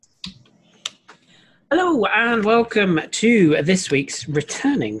Hello and welcome to this week's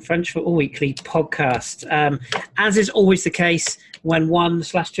returning French Football Weekly podcast. As is always the case, when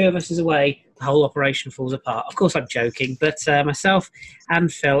one/two of us is away, the whole operation falls apart. Of course, I'm joking, but myself and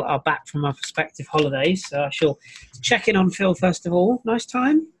Phil are back from our respective holidays. So I shall check in on Phil first of all. Nice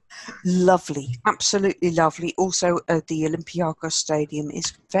time? Lovely, absolutely lovely. Also, the Olympiacos Stadium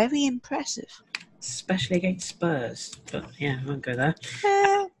is very impressive. Especially against Spurs. But yeah, I won't go there.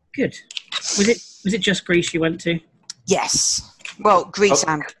 Uh, Good. Was it just Greece you went to? yes. Well, Greece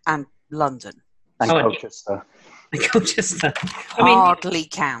and London. And Colchester. Colchester. I mean, hardly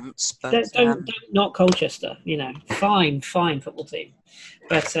counts, but don't knock Colchester. You know, fine football team.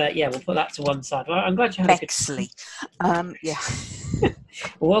 But yeah, we'll put that to one side. Well, I'm glad you had Bexley. Yeah.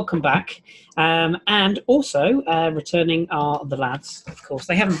 Well, welcome back, and also returning are the lads. Of course,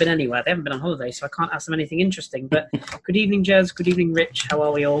 they haven't been anywhere. They haven't been on holiday, so I can't ask them anything interesting. But good evening, Jez. Good evening, Rich. How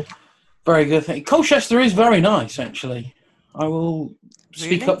are we all? Very good, thank you. Colchester is very nice, actually. I will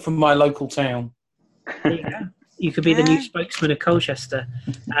speak up from my local town. There you go. You could be the new spokesman of Colchester.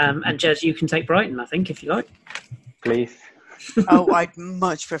 And Jez, you can take Brighton, I think, if you like. Please. Oh, I'd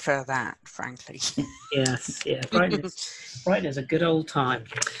much prefer that, frankly. Yes, yeah. Brighton is a good old time.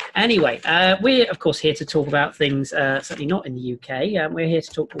 Anyway, we're, of course, here to talk about things, certainly not in the UK. We're here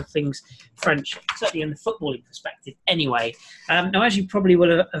to talk all things French, certainly in the footballing perspective anyway. Now, as you probably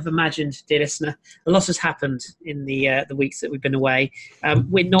will have imagined, dear listener, a lot has happened in the weeks that we've been away.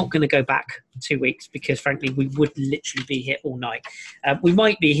 We're not going to go back 2 weeks because, frankly, we would literally be here all night. We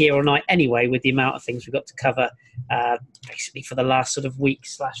might be here all night anyway with the amount of things we've got to cover basically for the last sort of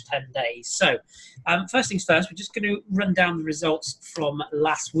week/10 days. So first things first, we're just going to run down the results from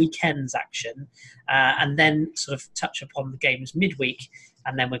last weekend's action and then sort of touch upon the games midweek,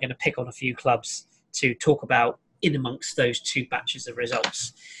 and then we're going to pick on a few clubs to talk about in amongst those two batches of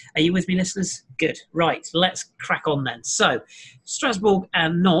results. Are you with me, listeners? Good. Right, let's crack on then. So, Strasbourg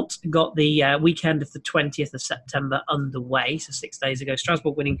and Nantes got the weekend of the 20th of September underway, so 6 days ago.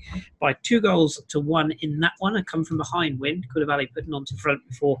 Strasbourg winning by 2-1 in that one. A come-from-behind win. Koulibaly put Nantes in front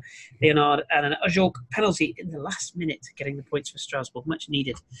before Leonard and an Ajorc penalty in the last minute, getting the points for Strasbourg. Much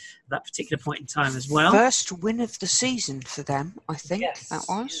needed at that particular point in time as well. First win of the season for them, I think. Yes. That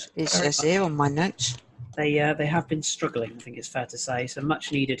was. It says here on my notes. They have been struggling, I think it's fair to say. So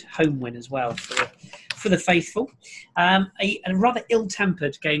much needed home win as well for the faithful. A rather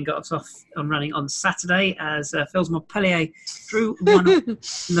ill-tempered game got us off on running on Saturday as Phil's Montpellier drew 1 in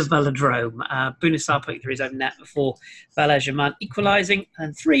the Velodrome. Bounassar putting through his own net before Valère-Germain equalising,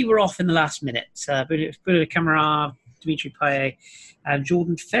 and 3 were off in the last minute. Bruno Camara, Dimitri Payet and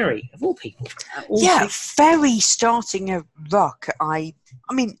Jordan Ferry, of all people. Ferry starting a ruck. I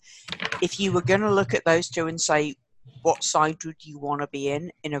mean, if you were going to look at those two and say, what side would you want to be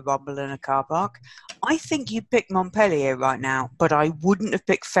in a rumble in a car park, I think you'd pick Montpellier right now, but I wouldn't have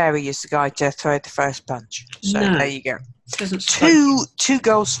picked Ferry as the guy to throw the first punch. So there you go. Two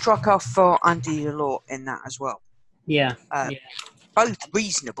goals struck off for Andy Delort in that as well. Yeah. Both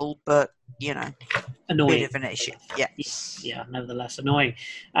reasonable, but, annoying. Bit of an issue. Yeah, nevertheless annoying.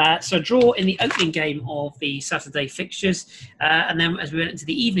 So a draw in the opening game of the Saturday fixtures, and then as we went into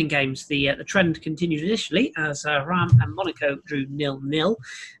the evening games, the trend continued initially as Reims and Monaco drew 0-0.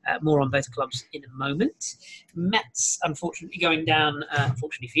 More on both clubs in a moment. Metz, unfortunately, going down.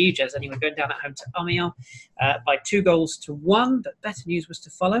 Unfortunately for you, Jez, anyway, going down at home to Amiens by 2-1. But better news was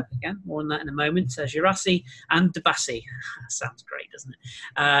to follow. Again, more on that in a moment. Girassi and Debassi. Sounds great, doesn't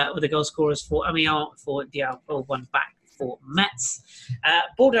it? With the goal scorers for Amiens, for Diallo, one back for Metz.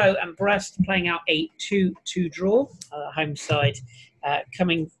 Bordeaux and Brest playing out a 2-2 draw. Home side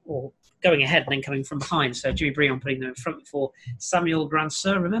going ahead and then coming from behind. So Jimmy Briand putting them in front before Samuel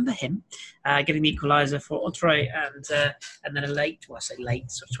Grandsir, remember him, getting the equaliser for Autrey, and then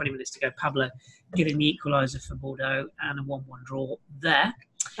sort of 20 minutes to go, Pablo getting the equaliser for Bordeaux, and a 1-1 draw there.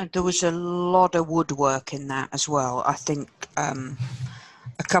 And there was a lot of woodwork in that as well. I think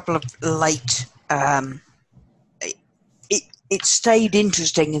a couple of late. It stayed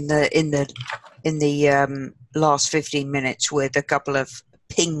interesting in the last 15 minutes with a couple of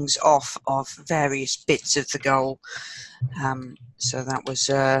pings off of various bits of the goal. So that was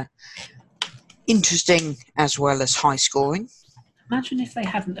interesting as well as high scoring. Imagine if they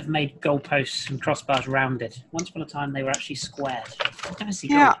hadn't have made goalposts and crossbars rounded. Once upon a time, they were actually squared. I've never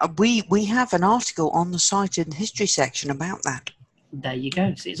seen. Yeah, we have an article on the site in the history section about that. There you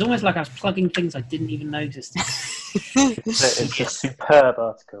go. So it's almost like I was plugging things I didn't even know existed. It's a superb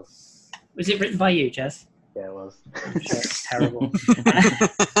article. Was it written by you, Jez? Yeah, it was. I'm sure it's terrible.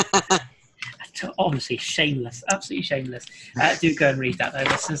 honestly shameless, absolutely shameless. Do go and read that, though,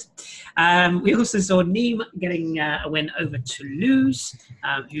 listeners. We also saw Nîmes getting a win over Toulouse,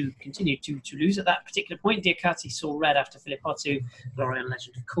 who continued to lose at that particular point. Diakate saw red after Philippotu. Lorient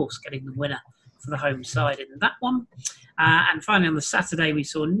legend, of course, getting the winner for the home side in that one. And finally, on the Saturday, we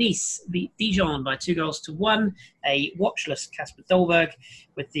saw Nice beat Dijon by 2-1. A watchless Kasper Dolberg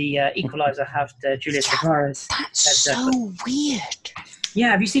with the equaliser have Julius Tavares. That's so weird.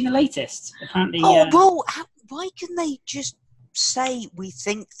 Yeah, have you seen the latest? Apparently. Well, why can they just say we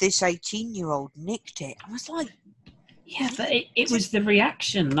think this 18-year-old nicked it? I was like, yeah, but it was the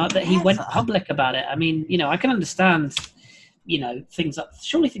reaction, not that he went public about it. I mean, I can understand.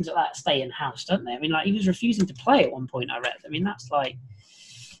 Surely things like that stay in house, don't they? I mean, like he was refusing to play at one point. I read. I mean, that's like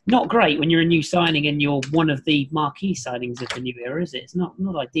not great when you're a new signing and you're one of the marquee signings of the new era, is it? It's not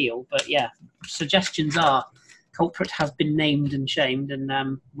ideal, but yeah, suggestions are culprit has been named and shamed,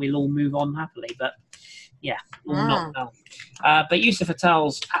 and we'll all move on happily. But yeah, all not well. But Youssef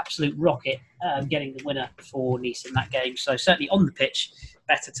Attal's absolute rocket, getting the winner for Nice in that game. So certainly on the pitch,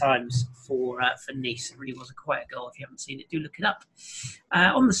 better times for Nice. It really was a quiet goal. If you haven't seen it, do look it up.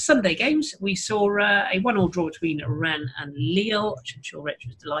 On the Sunday games, we saw a 1-1 draw between Rennes and Lille, which I'm sure Rich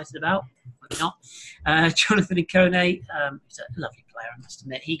was delighted about. Maybe not. Jonathan Ikone, he's a lovely player, I must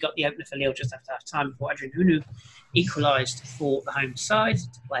admit. He got the opener for Lille just after half time before Adrien Hunou equalised for the home side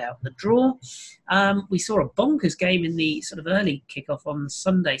to play out the draw. We saw a bonkers game in the sort of early kickoff on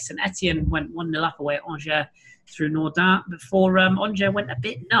Sunday. St Etienne went 1-0 up away at Angers through Nordin before Angers went a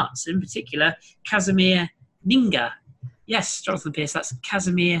bit nuts. In particular, Casimir Ninga. Yes, Jonathan Pearce, that's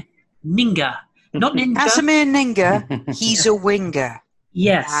Casimir Ninga. Not Ninja. Casimir Ninga, he's a winger.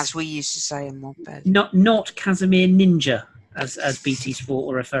 Yes. As we used to say in Montpellier. Not Casimir Ninja, as BT Sport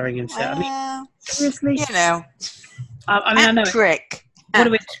were referring him to. Well, I mean, seriously? I know. Trick. What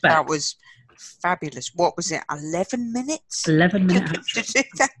do we expect? That was fabulous. What was it, 11 minutes? 11-minute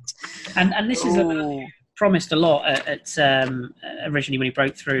hat-trick. And this is promised a lot at originally when he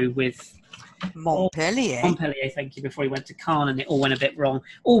broke through with Montpellier, thank you, before he went to Caen, and it all went a bit wrong,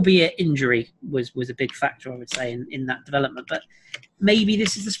 albeit injury was a big factor, I would say, in that development. But maybe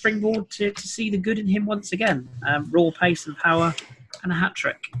this is the springboard to see the good in him once again. Raw pace and power and a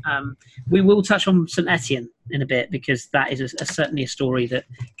hat-trick. We will touch on St Etienne in a bit, because that is certainly a story that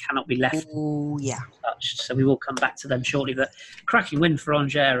cannot be left untouched. So we will come back to them shortly. But cracking win for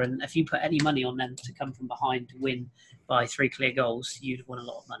Angers, and if you put any money on them to come from behind to win by 3 clear goals, you'd have won a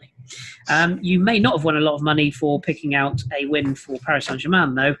lot of money. You may not have won a lot of money for picking out a win for Paris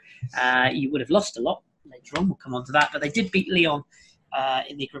Saint-Germain, though. You would have lost a lot later on. We'll come on to that. But they did beat Lyon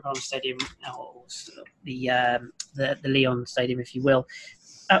in the Groupama Stadium, or the Lyon Stadium, if you will.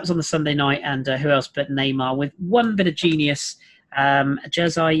 That was on the Sunday night, and who else but Neymar with one bit of genius.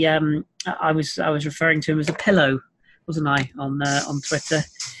 Jez, I was referring to him as a pillow, wasn't I, on Twitter?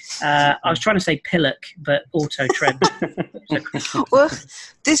 I was trying to say pillock, but auto-tread. Well,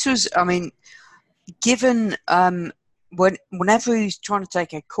 this was, I mean, given whenever he was trying to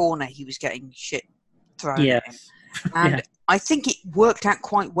take a corner, he was getting shit thrown at him. And I think it worked out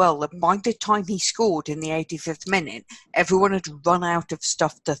quite well that by the time he scored in the 85th minute, everyone had run out of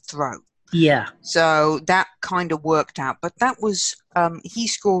stuff to throw. Yeah. So that kind of worked out. But that was, he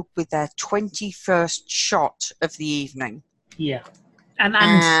scored with their 21st shot of the evening. Yeah.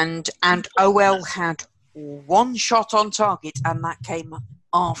 And OL had one shot on target, and that came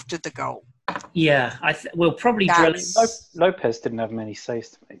after the goal. Yeah. We'll probably drill it. Lopez didn't have many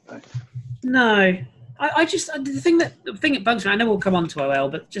saves to make, though. No. I just, the thing that bugs me, I know we'll come on to OL,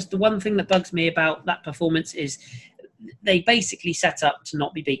 but just the one thing that bugs me about that performance is they basically set up to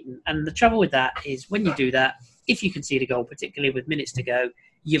not be beaten. And the trouble with that is when you do that, if you concede a goal, particularly with minutes to go,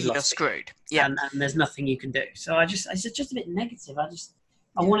 you're screwed. Yeah. And there's nothing you can do. So it's just a bit negative.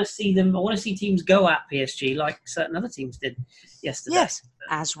 I want to see them. I want to see teams go at PSG like certain other teams did yesterday. Yes,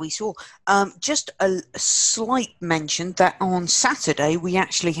 as we saw. Just a slight mention that on Saturday we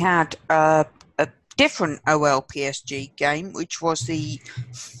actually had a different OL PSG game, which was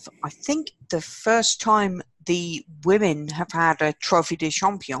I think the first time the women have had a Trophée des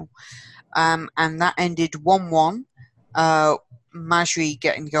Champions, and that ended 1-1. Majri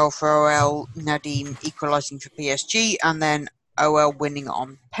getting the goal for OL, Nadim equalising for PSG, and then OL winning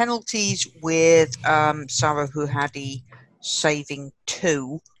on penalties with Sarah Houhadi saving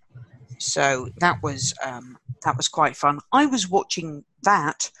 2. So that was quite fun. I was watching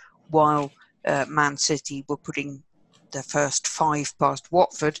that while Man City were putting the first 5 past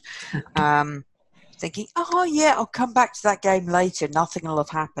Watford, thinking, oh yeah, I'll come back to that game later. Nothing will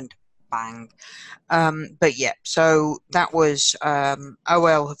have happened. bang. But yeah, so that was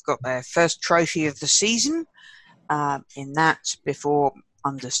OL have got their first trophy of the season in that before,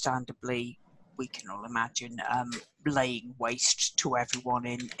 understandably, we can all imagine laying waste to everyone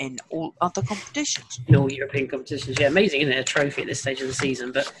in all other competitions. In all European competitions. Yeah, amazing, isn't it? A trophy at this stage of the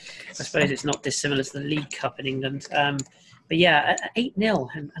season, but I suppose it's not dissimilar to the League Cup in England. But yeah, 8-0,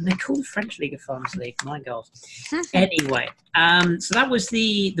 and they call the French League a Farmers League. My God. Anyway, so that was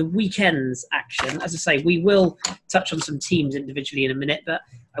the weekend's action. As I say, we will touch on some teams individually in a minute, but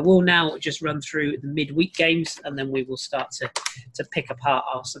I will now just run through the midweek games, and then we will start to pick apart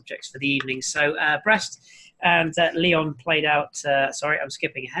our subjects for the evening. So Brest and Lyon played out. Sorry, I'm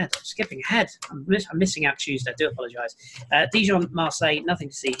skipping ahead. I'm missing out Tuesday. I do apologise. Dijon, Marseille, nothing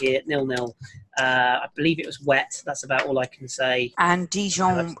to see here. 0-0. I believe it was wet. That's about all I can say. And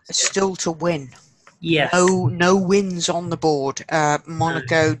Dijon still to win. Yes. No wins on the board.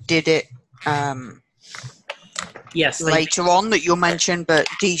 Monaco did it yes, later on that you'll mention, but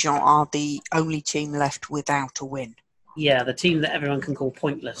Dijon are the only team left without a win. Yeah, the team that everyone can call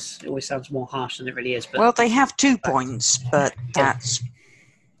pointless. It always sounds more harsh than it really is. But well, they have 2 points, but that's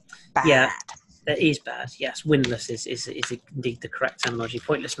bad. Yeah, that is bad. Yes, winless is indeed the correct terminology.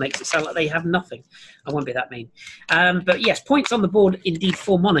 Pointless makes it sound like they have nothing. I won't be that mean. But yes, points on the board indeed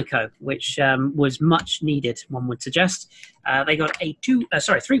for Monaco, which was much needed, one would suggest. They got a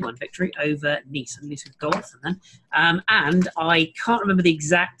 3-1 victory over Nice, and Nice goals. And I can't remember the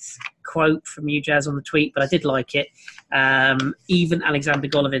exact quote from you, Jazz, on the tweet, but I did like it. Even Alexander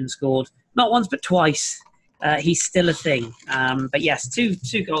Golovin scored, not once but twice. He's still a thing. But yes, two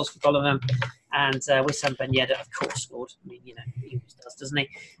goals for Golovin, and Wissam Ben Yedder, of course, scored. I mean, he always does, doesn't he?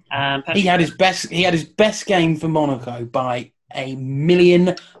 He had his best game for Monaco by a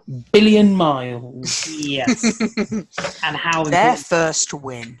million billion miles. Yes. And how their first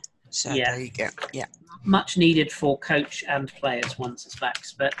win. So yeah. There you go. Yeah. Much needed for coach and players, one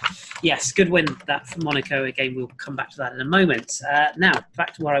suspects. But yes, good win that for Monaco. Again, we'll come back to that in a moment. Now,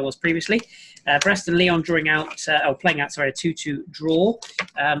 back to where I was previously. Brest and Lyon playing out a 2-2 draw.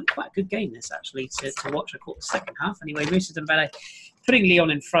 Quite a good game, this, actually, to watch. I caught the second half. Anyway, Moussa Dembele putting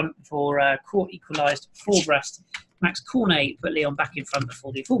Lyon in front for Court equalised for Brest. Max Cornet put Lyon back in front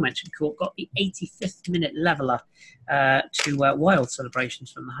before the aforementioned Court got the 85th minute leveller to wild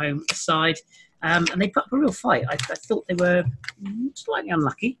celebrations from the home side. And they put up a real fight. I thought they were slightly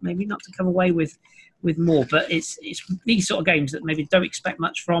unlucky, maybe not to come away with more. But it's these sort of games that maybe don't expect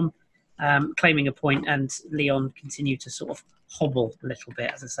much from, claiming a point, and Lyon continue to sort of hobble a little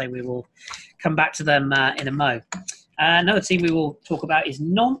bit. As I say, we will come back to them in a mo. Another team we will talk about is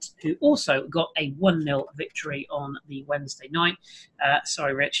Nantes, who also got a 1-0 victory on the Wednesday night.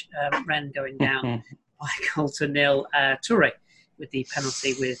 Sorry, Rich. Rennes going down by a goal to nil. Touré with the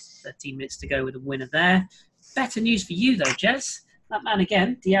penalty with 13 minutes to go with a winner there. Better news for you, though, Jez. That man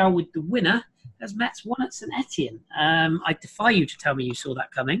again, Diao with the winner, as Metz won at St Etienne. I defy you to tell me you saw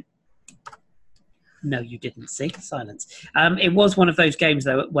that coming. No, you didn't. See, silence. It was one of those games,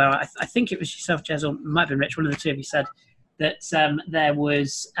 though, where I think it was yourself, Jez, or it might have been Rich. One of the two of you said that there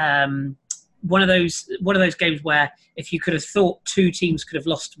was one of those games where if you could have thought two teams could have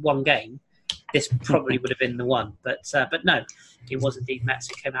lost one game, this probably would have been the one. But no, it was indeed Metz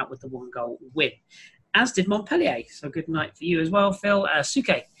who came out with the 1-goal win, as did Montpellier. So good night for you as well, Phil.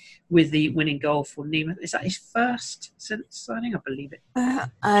 Souquet with the winning goal for Nîmes. Is that his first since signing? I believe it.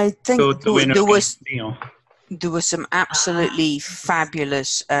 I think there was some absolutely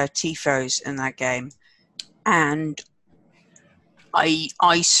fabulous tifos in that game, and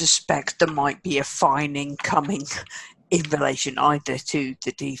I suspect there might be a fine coming in relation either to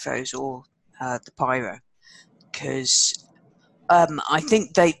the tifos or the pyro, because I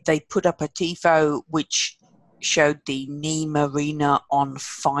think they put up a tifo which showed the Nîmes arena on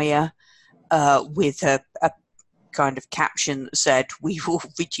fire with a kind of caption that said, "We will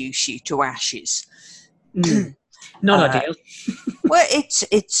reduce you to ashes." Not ideal. Well, it's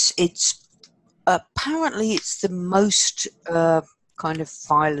apparently it's the most kind of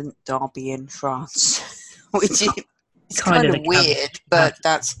violent derby in France, which is kind of weird, but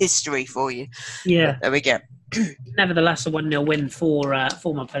that's history for you. Yeah. But there we go. Nevertheless, a 1-0 win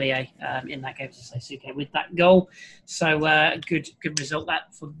for Montpellier in that game, to say Souquet with that goal. So good result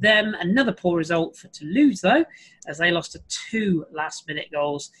that for them. Another poor result for Toulouse, though, as they lost to 2 last-minute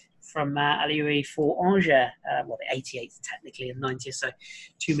goals from Alioui for Angers. The 88th technically and 90th, so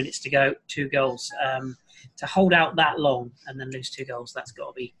 2 minutes to go, 2 goals. To hold out that long and then lose 2 goals, that's got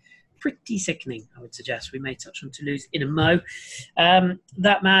to be pretty sickening, I would suggest. We may touch on Toulouse in a mo.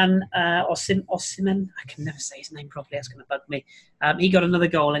 That man, Osimhen, I can never say his name properly, that's going to bug me. He got another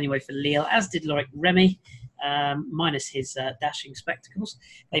goal anyway for Lille, as did Loic Remy, minus his dashing spectacles.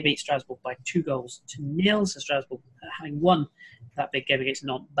 They beat Strasbourg by 2-0. So Strasbourg, having won that big game against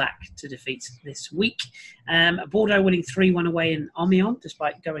Nantes, back to defeat this week. Bordeaux winning 3-1 away in Amiens,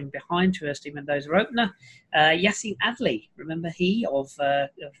 despite going behind to Steve Mendoza opener. Yassine Adli, remember he of sort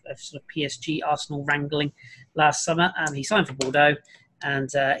of PSG Arsenal wrangling last summer. He signed for Bordeaux, and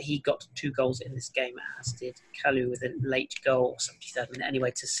he got 2 goals in this game, as did Kalou with a late goal, 73rd minute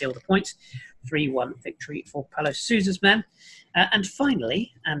anyway, to seal the points. 3-1 victory for Paulo Sousa's men. And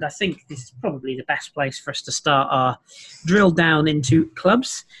finally, and I think this is probably the best place for us to start our drill down into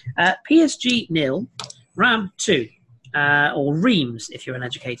clubs, PSG 0, Ram 2, or Reims if you're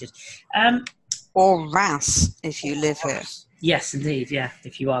uneducated. Or RAS if you live here. Yes, indeed, yeah,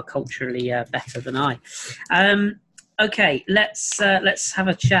 if you are culturally better than I. Okay, let's have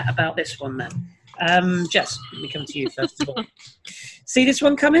a chat about this one then. Jess, let me come to you first of all. See this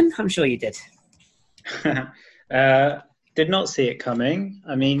one coming? I'm sure you did. Did not see it coming.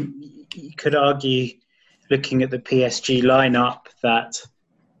 I mean, you could argue, looking at the PSG lineup, that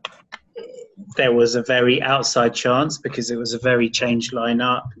there was a very outside chance because it was a very changed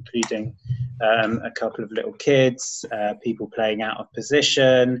lineup, including a couple of little kids, people playing out of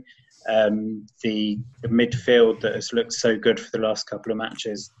position, the midfield that has looked so good for the last couple of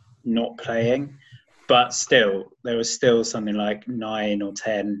matches not playing. But still, there was still something like 9 or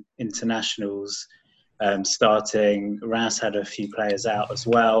 10 internationals starting. Reims had a few players out as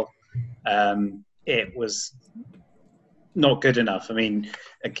well. It was not good enough. I mean,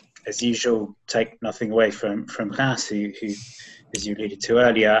 as usual, take nothing away from Reims, who, as you alluded to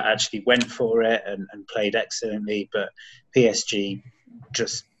earlier, actually went for it and played excellently. But PSG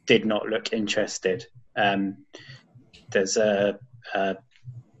just did not look interested. There's Lily,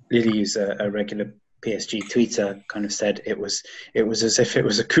 who's a regular PSG tweeter, kind of said it was as if it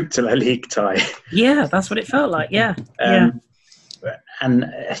was a Coupe de la Ligue tie. Yeah, that's what it felt like. Yeah, and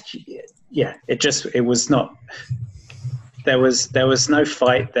it was not. There was no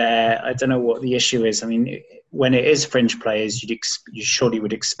fight there. I don't know what the issue is. I mean, when it is fringe players, you surely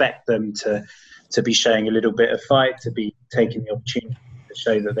would expect them to be showing a little bit of fight, to be taking the opportunity to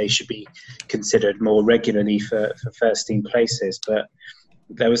show that they should be considered more regularly for first team places, but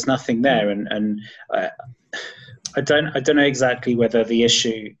there was nothing there, and I don't know exactly whether the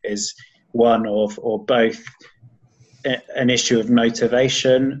issue is one or both an issue of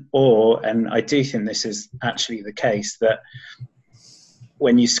motivation, and I do think this is actually the case, that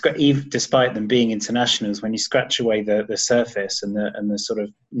when you despite them being internationals, when you scratch away the surface and the sort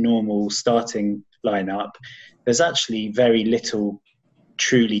of normal starting lineup, there's actually very little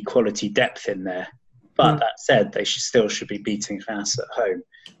truly quality depth in there. But that said, they should be beating Reims at home.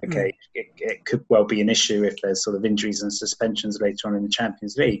 Okay, it could well be an issue if there's sort of injuries and suspensions later on in the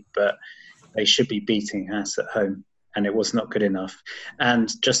Champions League, but they should be beating Reims at home, and it was not good enough. And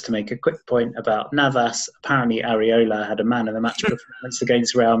just to make a quick point about Navas, apparently Areola had a man of the match performance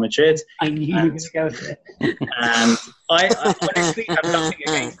against Real Madrid. I knew you were going to go there. And I honestly have nothing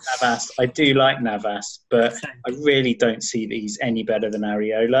against Navas. I do like Navas, but I really don't see that he's any better than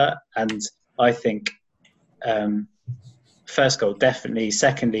Areola. And I think first goal definitely,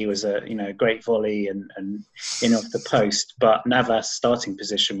 secondly was a great volley and in off the post, but Navas' starting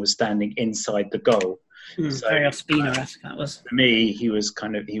position was standing inside the goal. So, very Ospina-esque, that was. For me, he was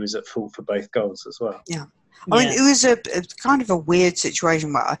at fault for both goals as well. Yeah. I mean, it was a kind of a weird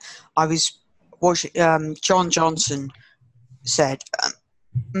situation where I was watching. John Johnson said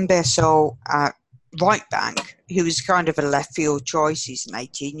Mbesso at right back, who was kind of a left field choice. He's an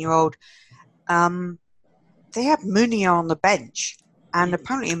 18-year-old. They had Munier on the bench, and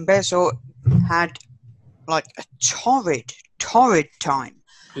apparently Mbesso had like a torrid time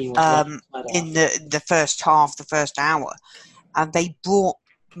in the first half, the first hour, and they brought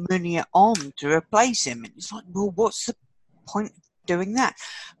Munier on to replace him. And it's like, well, what's the point of doing that?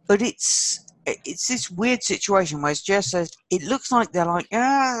 But it's this weird situation where it's just it looks like they're like,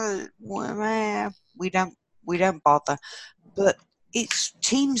 we don't bother, but it's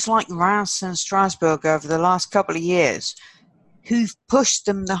teams like Reims and Strasbourg over the last couple of years who've pushed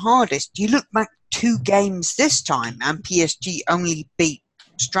them the hardest. You look back 2 games this time, and PSG only beat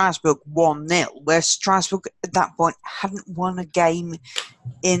Strasbourg 1-0, where Strasbourg at that point hadn't won a game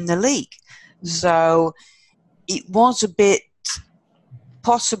in the league. So it was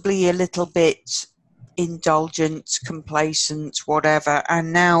possibly a little bit indulgent, complacent, whatever.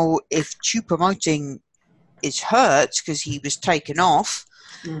 And now if Choupo-Moting is hurt because he was taken off,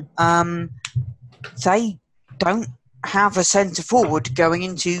 They don't have a centre forward going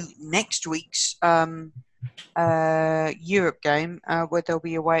into next week's Europe game where they'll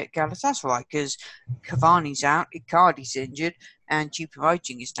be away at Galatasaray because Cavani's out, Icardi's injured, and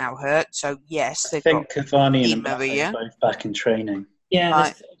Choupo-Moting is now hurt. So yes, they've got Cavani and Maria Mbappe both back in training. Yeah,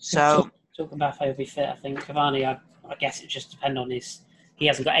 Right, so talking Mbappe will be fit. I think Cavani, I guess it just depends on his. He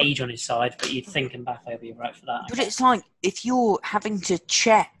hasn't got age on his side, but you'd think Mbappe will be right for that. but it's like if you're having to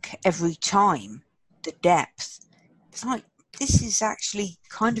check every time the depth, it's like this is actually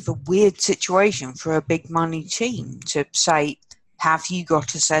kind of a weird situation for a big money team to say, have you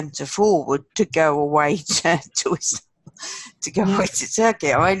got a centre forward to go away to go away to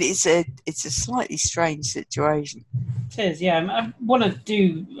Turkey? I mean, it's a slightly strange situation. It is, yeah. I want to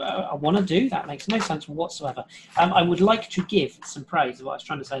do that. Makes no sense whatsoever. I would like to give some praise of what I was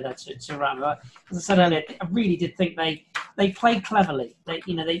trying to say there to Ramo. As I said earlier, I really did think they played cleverly.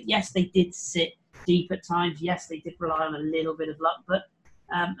 Yes, they did sit deep at times. Yes, they did rely on a little bit of luck, but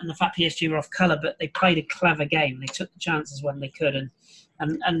and the fact PSG were off colour, but they played a clever game. They took the chances when they could,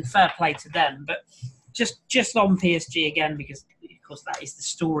 and fair play to them. But just on PSG again, because of course that is the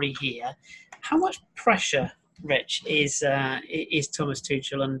story here. How much pressure, Rich, is Thomas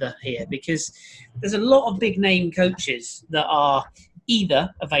Tuchel under here? Because there's a lot of big name coaches that are either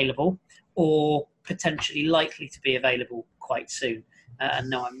available or potentially likely to be available quite soon. And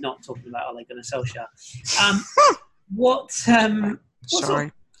no, I'm not talking about Ole Gunnar Solskjaer. What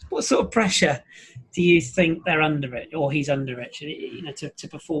sort of pressure do you think they're under it, or he's under it, to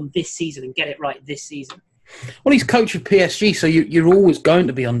perform this season and get it right this season? Well, he's coach of PSG, so you're always going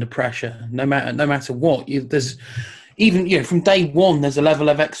to be under pressure, no matter what. There's even from day one, there's a level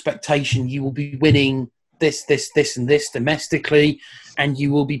of expectation. You will be winning this, and this domestically, and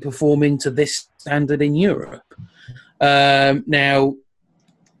you will be performing to this standard in Europe. Now,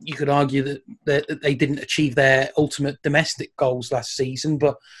 you could argue that they didn't achieve their ultimate domestic goals last season,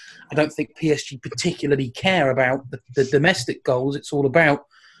 but I don't think PSG particularly care about the domestic goals. It's all about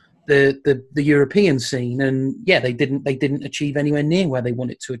the European scene, and yeah, they didn't achieve anywhere near where they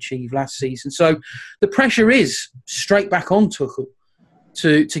wanted to achieve last season. So the pressure is straight back on Tuchel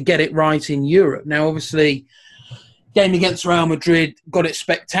to get it right in Europe. Now, obviously, game against Real Madrid got it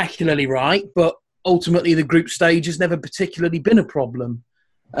spectacularly right, but ultimately the group stage has never particularly been a problem.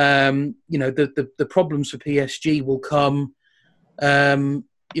 The problems for PSG will come,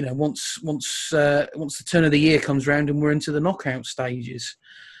 once the turn of the year comes round and we're into the knockout stages.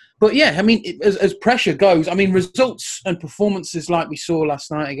 But yeah, I mean, as pressure goes, I mean, results and performances like we saw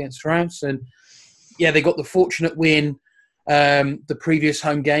last night against France, and yeah, they got the fortunate win, the previous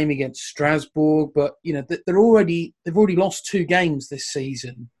home game against Strasbourg, but they've already lost 2 games this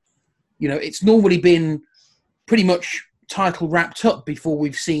season. It's normally been pretty much title wrapped up before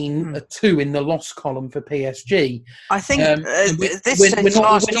we've seen a 2 in the loss column for PSG. I think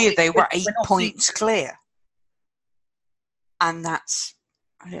last year they were 8 points clear, and that's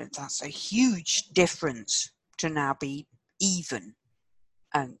a huge difference to now be even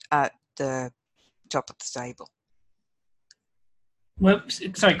and at the top of the table. Well,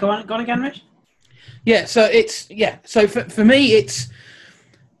 sorry, go on again, Rich. Yeah, so for me, it's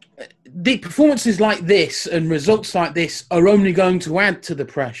the performances like this and results like this are only going to add to the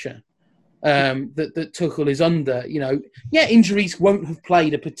pressure that Tuchel is under. Injuries won't have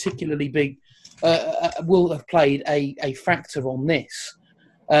played a particularly big, will have played a factor on this.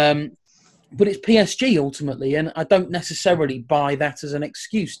 But it's PSG ultimately, and I don't necessarily buy that as an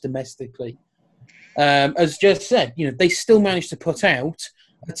excuse domestically. As just said, they still managed to put out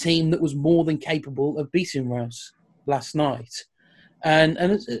a team that was more than capable of beating Reims last night. And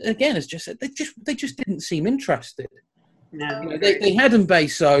again, as just said, they just didn't seem interested. No. They had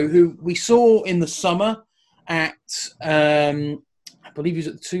Mbesso, who we saw in the summer at, I believe he was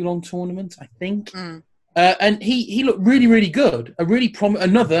at the Toulon tournament, I think. And he looked really, really good.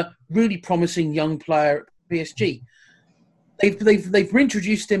 Another really promising young player at PSG. They've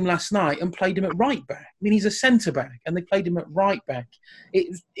reintroduced him last night and played him at right back. I mean, he's a centre back, and they played him at right back.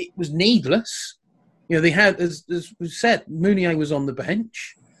 It was needless. They had, as we said, Meunier was on the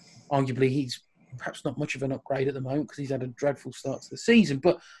bench. Arguably, he's perhaps not much of an upgrade at the moment because he's had a dreadful start to the season.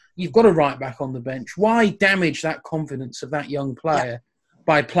 But you've got a right back on the bench. Why damage that confidence of that young player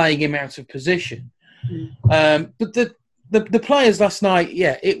by playing him out of position? But the players last night,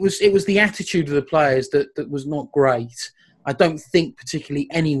 it was the attitude of the players that was not great. I don't think particularly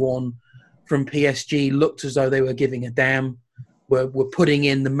anyone from PSG looked as though they were giving a damn. Were putting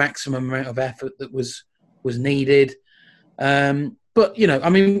in the maximum amount of effort that was needed. But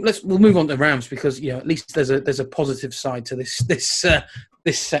we'll move on to Reims because at least there's a positive side to this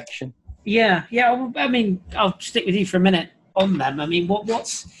this section. Yeah. Well, I mean, I'll stick with you for a minute on them. I mean,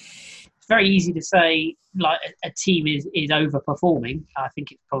 what's it's very easy to say like a team is overperforming. I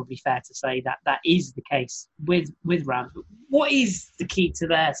think it's probably fair to say that is the case with Rams. But what is the key to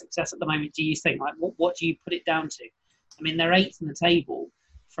their success at the moment? Do you think? Like, what do you put it down to? I mean, they're 8th on the table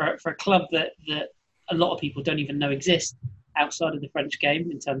for a club that a lot of people don't even know exist outside of the French game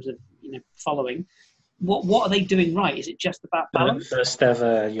in terms of following. What are they doing right? Is it just about balance? First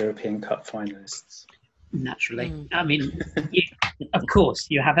ever European Cup finalists. Naturally. I mean, of course,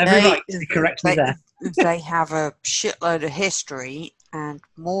 you have every right to correct me there. They have a shitload of history, and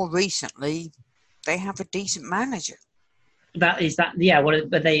more recently, they have a decent manager. Is that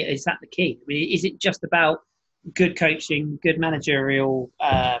the key? I mean, is it just about good coaching, good managerial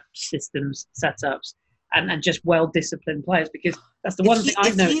systems, setups, and just well-disciplined players? Because that's the one thing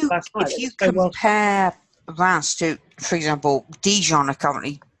I've noticed last night. If you compare Reims to, for example, Dijon are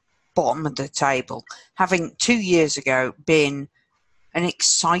currently bottom of the table, having 2 years ago been an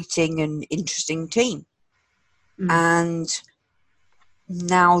exciting and interesting team. And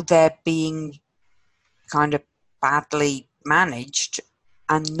now they're being kind of badly managed,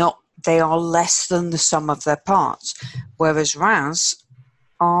 and they are less than the sum of their parts, whereas Reims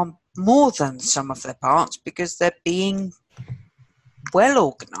are more than the sum of their parts because they're being well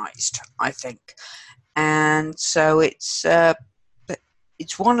organised, I think. And so it's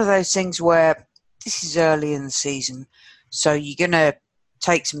one of those things where this is early in the season, so you're going to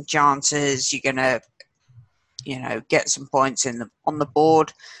take some chances, you're going to get some points on the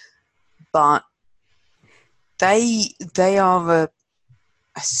board, but they are a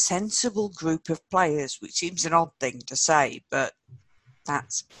sensible group of players, which seems an odd thing to say, but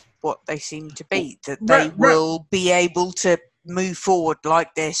that's what they seem to be, that they will be able to move forward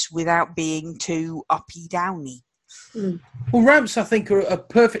like this without being too uppy-downy. Well, Reims, I think, are a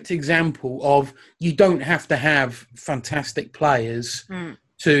perfect example of you don't have to have fantastic players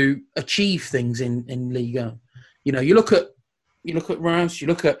to achieve things in Ligue 1. You look at Reims, you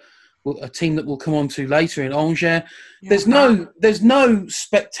look at a team that we'll come on to later in Angers. There's no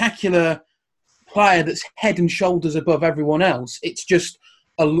spectacular player that's head and shoulders above everyone else. It's just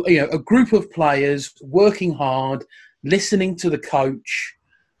a group of players working hard, listening to the coach,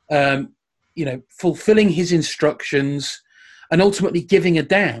 fulfilling his instructions, and ultimately giving a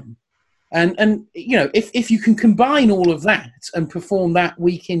damn. And if you can combine all of that and perform that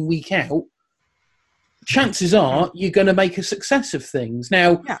week in, week out, chances are you're going to make a success of things.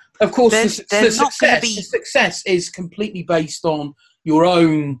 Now, of course, the success is completely based on your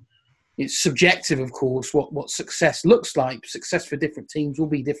own. It's subjective, of course, what success looks like. Success for different teams will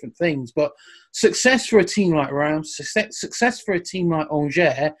be different things. But success for a team like Reims, success for a team like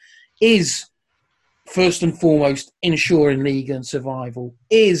Angers is, first and foremost, ensuring league and survival,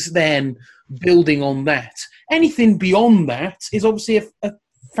 is then building on that. Anything beyond that is obviously a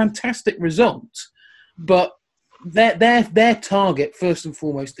fantastic result. But their target, first and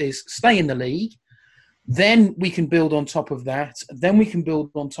foremost, is stay in the league. Then we can build on top of that. Then we can build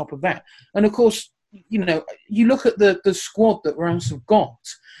on top of that. And, of course, you look at the squad that Reims have got,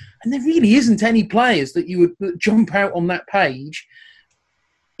 and there really isn't any players that you would jump out on that page,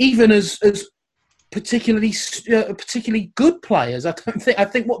 even as particularly good players. I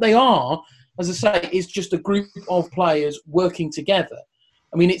think what they are, as I say, is just a group of players working together.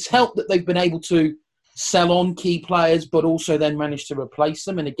 I mean, it's helped that they've been able to sell on key players, but also then manage to replace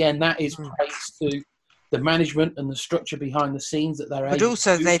them. And again, that is praise to the management and the structure behind the scenes that they're able to do. But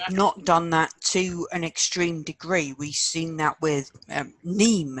also, they've not done that to an extreme degree. We've seen that with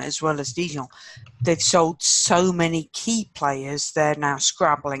Nîmes as well as Dijon. They've sold so many key players, they're now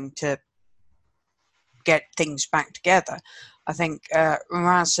scrabbling to get things back together. I think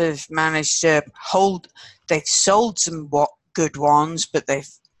Reims have managed to they've sold some good ones, but they've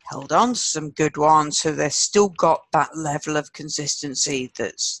held on to some good ones, so they've still got that level of consistency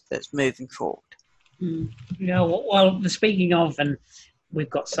that's moving forward. Well, speaking of, and we've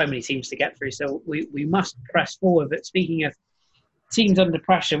got so many teams to get through, so we must press forward. But speaking of teams under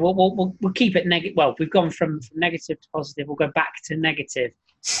pressure, we'll keep it negative. Well, we've gone from negative to positive. We'll go back to negative.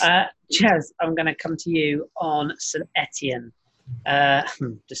 Jez, I'm going to come to you on St Etienne.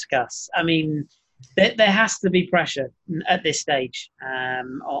 Discuss. I mean, there has to be pressure at this stage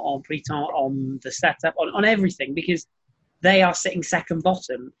on Priton, on the setup, on everything, because they are sitting second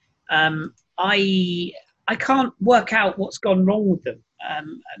bottom. I can't work out what's gone wrong with them.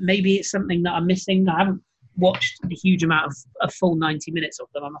 Maybe it's something that I'm missing. I haven't watched a huge amount of a full 90 minutes of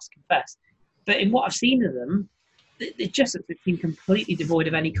them, I must confess. But in what I've seen of them, it just has been completely devoid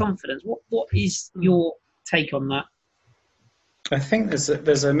of any confidence. What is your take on that? I think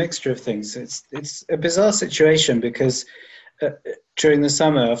there's a mixture of things. It's a bizarre situation because during the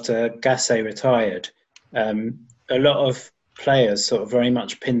summer after Gasset retired, a lot of players sort of very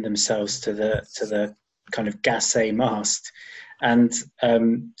much pinned themselves to the kind of Gasset mast, and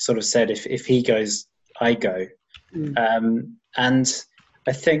sort of said if he goes, I go. And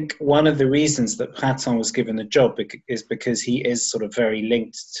I think one of the reasons that Pratton was given the job is because he is sort of very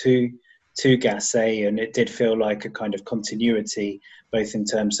linked to Gasset, and it did feel like a kind of continuity, both in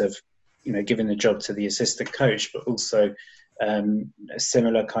terms of, giving the job to the assistant coach, but also a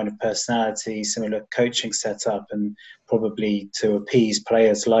similar kind of personality, similar coaching setup, and probably to appease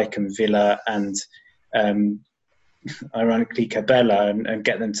players like Villa and ironically Cabella and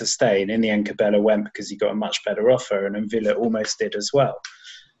get them to stay. And in the end, Cabella went because he got a much better offer, and Villa almost did as well.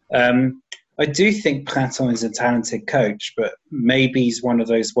 I do think Pratton is a talented coach, but maybe he's one of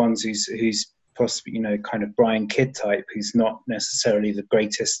those ones who's possibly, kind of Brian Kidd type, who's not necessarily the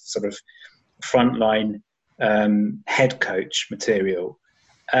greatest sort of frontline head coach material.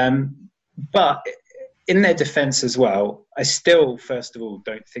 But in their defence as well, I still, first of all,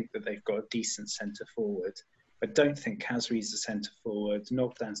 don't think that they've got a decent centre forward. I don't think Khazri's a centre forward.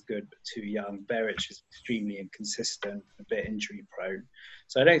 Nogdan's good, but too young. Beric is extremely inconsistent, a bit injury prone.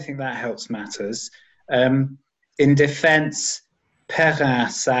 So I don't think that helps matters. In defence,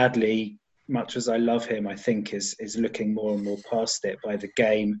 Perrin, sadly, much as I love him, I think is looking more and more past it by the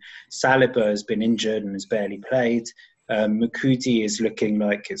game. Saliba has been injured and has barely played. Mukudi is looking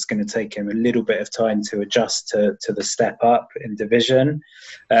like it's going to take him a little bit of time to adjust to the step up in division.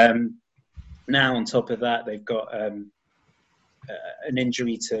 Now, on top of that, they've got an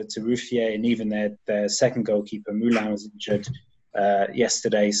injury to Ruffier, and even their second goalkeeper, Moulin, was injured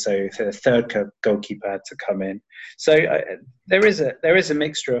yesterday, so the third goalkeeper had to come in. So there is a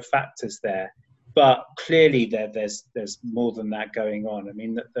mixture of factors there, but clearly there's more than that going on. I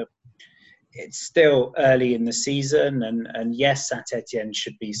mean, it's still early in the season, and yes, Saint-Etienne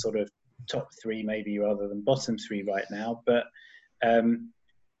should be sort of top three maybe rather than bottom three right now, but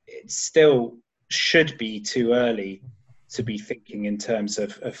it still should be too early to be thinking in terms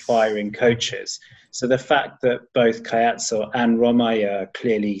of firing coaches. So the fact that both Caiazzo and Romayer are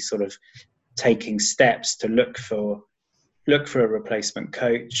clearly sort of taking steps to look for a replacement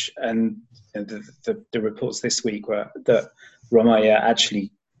coach, and the reports this week were that Romayer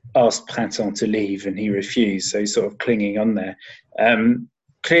actually asked Pratton to leave and he refused, so he's sort of clinging on there.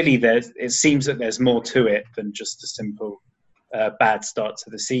 Clearly, it seems that there's more to it than just a simple bad start to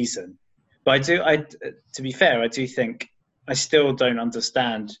the season. But to be fair, I do think I still don't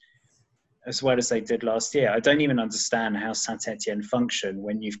understand, as well as they did last year. I don't even understand how Saint-Etienne function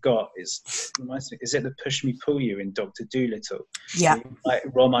when you've got, is it the push me pull you in Dr. Dolittle? Yeah. Like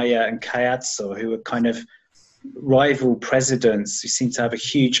Romayer and Caiazzo, who are kind of rival presidents who seem to have a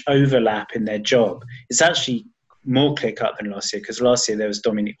huge overlap in their job. It's actually more clear-cut than last year, because last year there was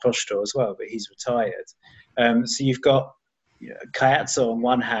Dominique Rocheteau as well, but he's retired. So you've got Caiazzo on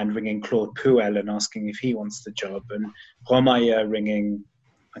one hand ringing Claude Puel and asking if he wants the job, and Romayer ringing,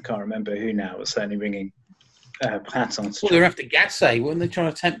 I can't remember who now, but certainly ringing Pratton. Well, they're after Gasset. Weren't they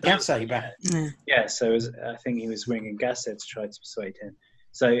trying to tempt Gasset back? Yeah, so I think he was ringing Gasset to try to persuade him.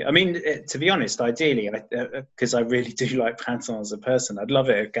 So, I mean, to be honest, ideally, because I really do like Pratton as a person, I'd love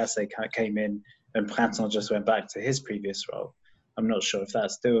it if Gasset came in and Pratton just went back to his previous role. I'm not sure if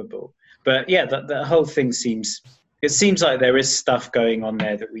that's doable. But yeah, the whole thing seems like there is stuff going on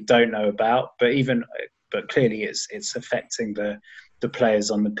there that we don't know about, but clearly it's affecting the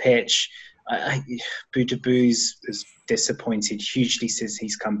players on the pitch. Boudebouz is disappointed hugely since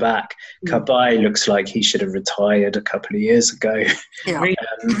he's come back. Cabaye looks like he should have retired a couple of years ago. Yeah.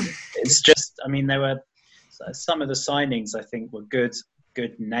 It's just, I mean, there were some of the signings I think were good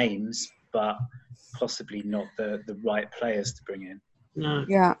names, but possibly not the right players to bring in. No.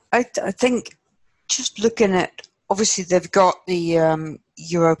 Yeah, I think just looking at, obviously they've got the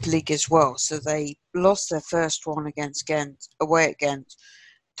Europa League as well, so they lost their first one against Ghent, away at Ghent,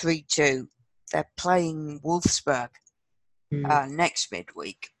 3-2. They're playing Wolfsburg next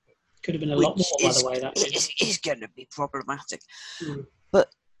midweek. Could have been a lot more, by the way. That is going to be problematic. But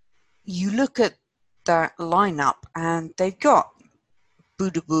you look at that lineup, and they've got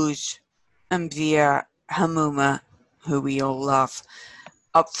Boudebouz, Mvia, Hamouma, who we all love.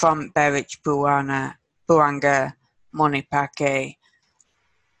 Up front, Beric, Bouanga, Monipake.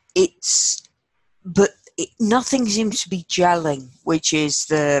 Nothing seems to be gelling, which is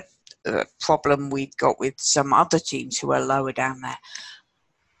the problem we've got with some other teams who are lower down there.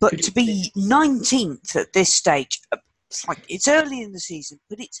 But to be 19th at this stage, it's early in the season,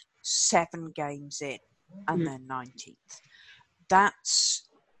 but it's 7 games in, and they're 19th. that's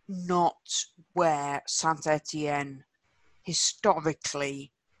not where Saint Etienne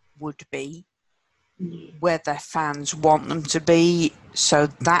historically would be, where their fans want them to be. So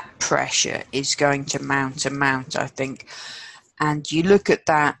that pressure is going to mount and mount, I think. And you look at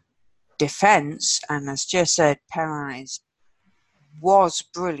that defence, and as Jess said, Perrin was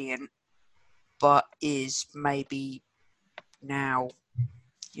brilliant, but is maybe now,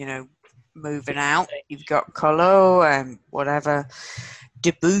 moving out. You've got Colo and whatever.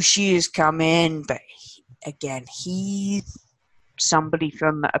 Debussy has come in, but he's somebody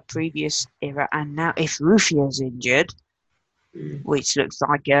from a previous era. And now if Ruffier's injured, which looks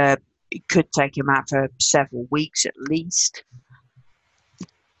like it could take him out for several weeks at least,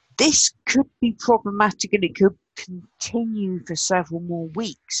 this could be problematic, and it could continue for several more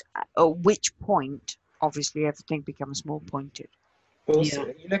weeks, at which point, obviously, everything becomes more pointed. Also,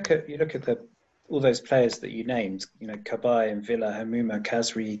 you look at all those players that you named, Cabaye and Villa, Hamouma,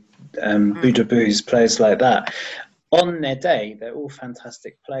 Khazri, Boudebouz, players like that. On their day, they're all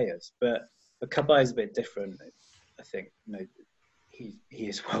fantastic players, but Cabaye is a bit different. I think he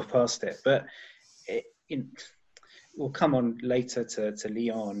is well past it, but we'll come on later to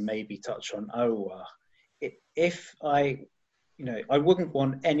Lyon, maybe touch on Aouar. If I wouldn't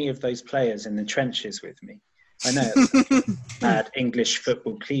want any of those players in the trenches with me. I know it's a bad English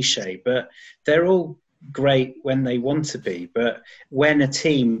football cliche, but they're all great when they want to be. But when a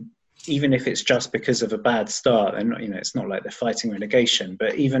team, even if it's just because of a bad start, and it's not like they're fighting relegation,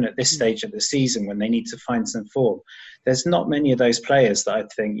 but even at this stage of the season when they need to find some form, there's not many of those players that I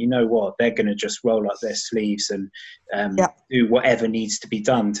think, they're going to just roll up their sleeves and do whatever needs to be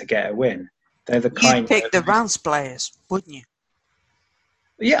done to get a win. They're the kind. You'd pick the Reims players, wouldn't you?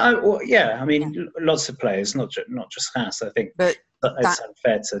 Yeah, I mean, lots of players, not just Haas. I think, but it's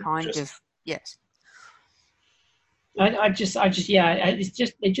unfair to yes. I just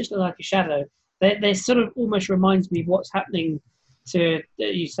they just look like a shadow. They sort of almost reminds me of what's happening to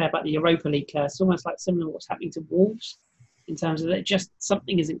you say about the Europa League. It's almost like similar to what's happening to Wolves in terms of that just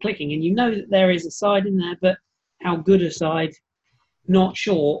something isn't clicking, and that there is a side in there, but how good a side, not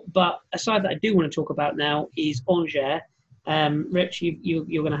sure. But a side that I do want to talk about now is Angers. Rich, you're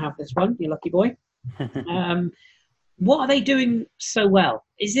going to have this one, you lucky boy. What are they doing so well?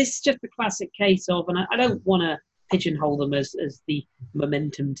 Is this just a classic case of, and I don't want to pigeonhole them as the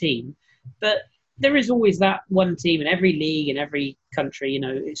momentum team, but there is always that one team in every league, in every country,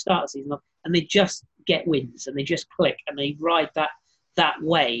 it starts season off, and they just get wins, and they just click, and they ride that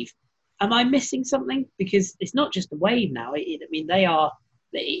wave. Am I missing something? Because it's not just a wave now.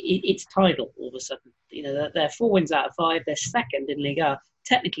 It's tidal all of a sudden. They're 4 wins out of 5. They're second in Liga,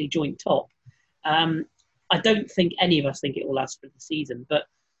 technically joint top. I don't think any of us think it will last for the season. But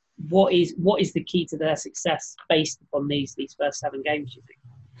what is the key to their success based upon these first 7 games? Do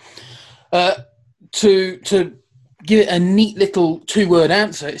you think? To give it a neat little 2-word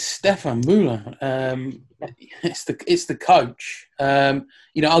answer, it's Stéphane Moulin. It's the coach.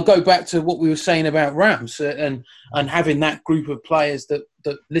 I'll go back to what we were saying about Reims and having that group of players that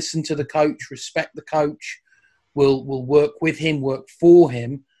listen to the coach, respect the coach, will work with him, work for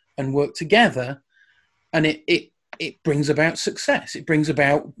him, and work together, and it brings about success. It brings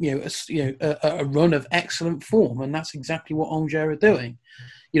about a run of excellent form, and that's exactly what Angers are doing.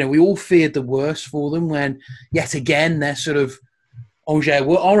 We all feared the worst for them when yet again they're sort of. Angers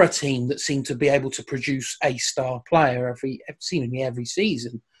are a team that seem to be able to produce a star player seemingly every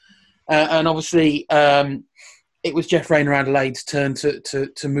season. And obviously, it was Jeff Rayner Adelaide's turn to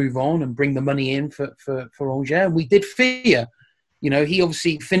move on and bring the money in for Angers. And we did fear. He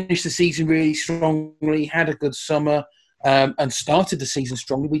obviously finished the season really strongly, had a good summer, and started the season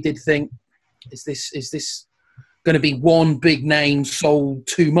strongly. We did think, is this going to be one big name sold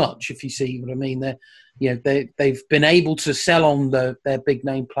too much, if you see what I mean? They've been able to sell on their big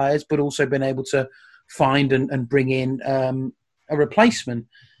name players, but also been able to find and bring in a replacement.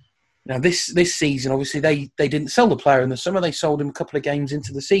 Now this season, obviously they didn't sell the player in the summer. They sold him a couple of games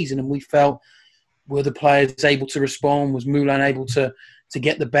into the season, and we felt, were the players able to respond? Was Moulin able to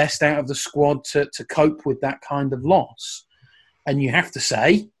get the best out of the squad to cope with that kind of loss? And you have to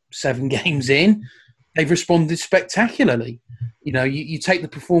say, 7 games in, they've responded spectacularly. You take the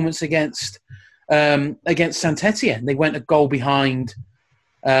performance against Saint Etienne. They went a goal behind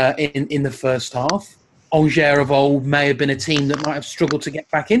in the first half. Angers of old may have been a team that might have struggled to get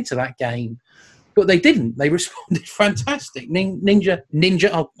back into that game, but they didn't. They responded fantastic. Ninja.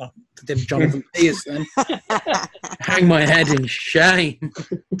 Oh, Jonathan Pierce then. Hang my head in shame.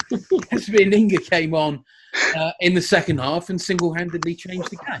 Jasmine Ninja came on in the second half and single-handedly changed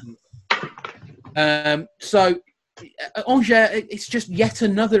the game. So Angers, it's just yet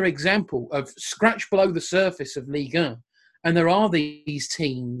another example of scratch below the surface of Ligue 1. And there are these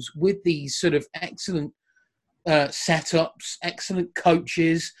teams with these sort of excellent setups, excellent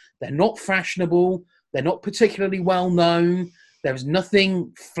coaches. They're not fashionable. They're not particularly well known. There's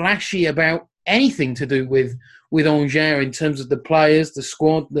nothing flashy about anything to do with Angers in terms of the players, the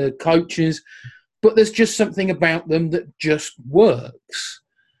squad, the coaches. But there's just something about them that just works.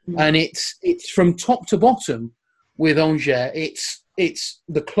 And it's from top to bottom with Angers. It's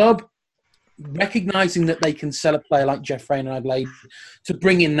the club recognising that they can sell a player like Jeff Reynard Adelaide to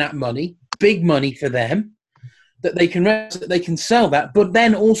bring in that money, big money for them, that they can sell that, but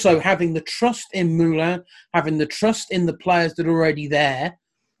then also having the trust in Moulin, having the trust in the players that are already there,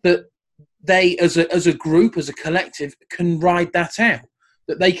 that they as a group, as a collective, can ride that out,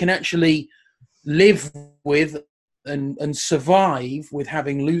 that they can actually live with and survive with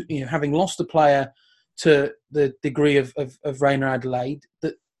having lost a player to the degree of Reynard Adelaide,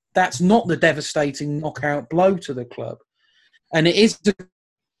 that's not the devastating knockout blow to the club. And it is a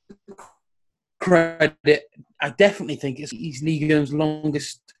credit. I definitely think he's Ligue 1's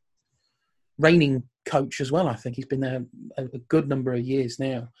longest reigning coach as well. I think he's been there a good number of years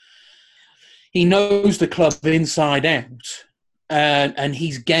now. He knows the club inside out, and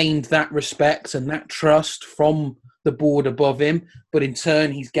he's gained that respect and that trust from the board above him. But in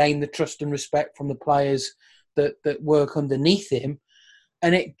turn, he's gained the trust and respect from the players that work underneath him.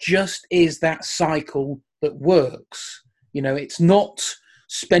 And it just is that cycle that works. It's not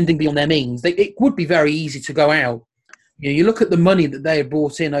spending beyond their means. It would be very easy to go out. You look at the money that they have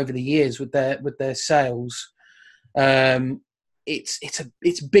brought in over the years with their sales.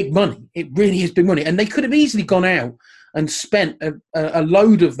 It's big money. It really is big money. And they could have easily gone out and spent a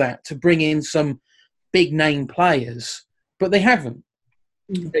load of that to bring in some big name players, but they haven't.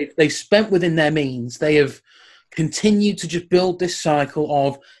 They spent within their means. They have continued to just build this cycle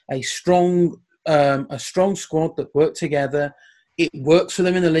of a strong squad that work together. It works for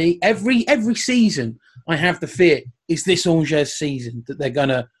them in the league. Every season, I have the fear, is this Angers season that they're going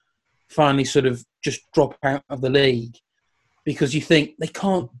to finally sort of just drop out of the league? Because you think they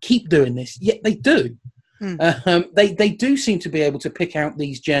can't keep doing this, yet they do. They do seem to be able to pick out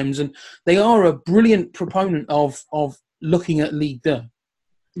these gems, and they are a brilliant proponent of looking at Ligue 1.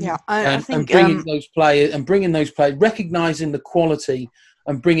 Yeah, I think bringing those players, recognising the quality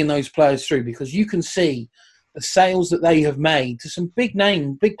and bringing those players through, because you can see the sales that they have made to some big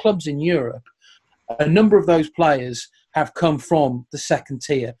clubs in Europe. A number of those players have come from the second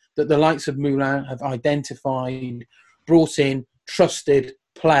tier that the likes of Moulin have identified, brought in, trusted,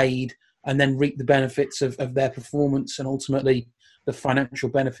 played, and then reaped the benefits of their performance and ultimately the financial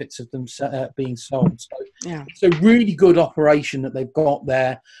benefits of them being sold. So It's a really good operation that they've got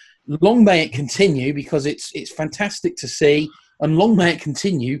there. Long may it continue, because it's fantastic to see, and long may it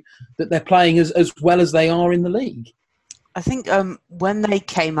continue that they're playing as well as they are in the league. I think when they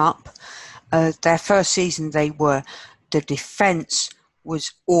came up, their first season, the defence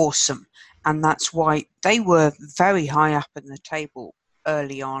was awesome, and that's why they were very high up in the table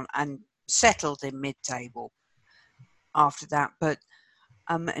early on and settled in mid-table after that. But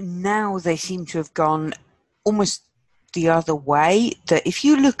now they seem to have gone almost the other way. That if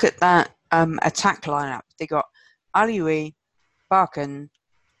you look at that attack lineup, they got Alioui, Barkan,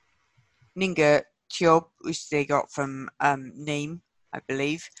 Ninga, Thiob, which they got from Nîmes, I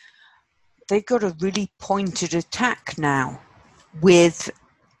believe. They've got a really pointed attack now with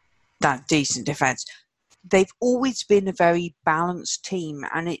that decent defence. They've always been a very balanced team,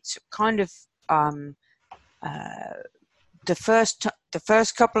 and it's kind of the first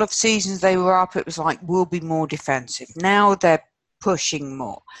couple of seasons they were up, it was like, we'll be more defensive. Now they're pushing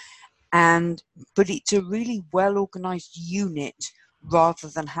more, but it's a really well organised unit rather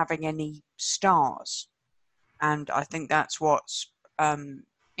than having any stars, and I think that's what's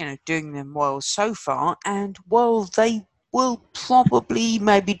doing them well so far. And they will probably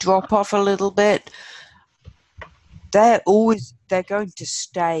maybe drop off a little bit. They're going to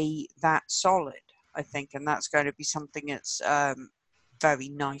stay that solid, I think, and that's going to be something that's very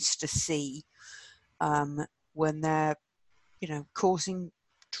nice to see when they're, causing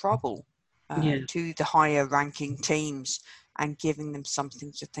trouble to the higher ranking teams and giving them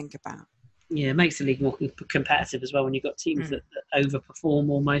something to think about. Yeah, it makes the league more competitive as well when you've got teams that overperform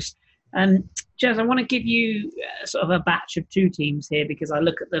almost. Jez, I want to give you sort of a batch of two teams here, because I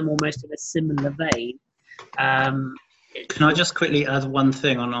look at them almost in a similar vein. Can I just quickly add one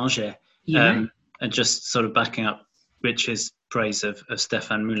thing on Angers? And just sort of backing up Rich's praise of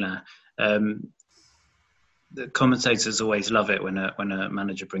Stéphane Moulin. the commentators always love it when a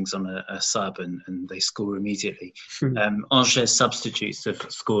manager brings on a sub and they score immediately. Angers substitutes have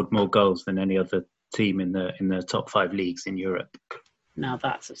scored more goals than any other team in the top 5 leagues in Europe. Now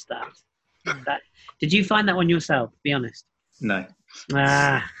that's a stat. Did you find that one yourself? Be honest. No.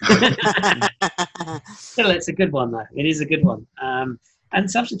 Still, it's a good one though. It is a good one. And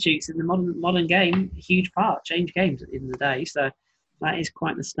substitutes in the modern game, huge part, change games at the end of the day. So that is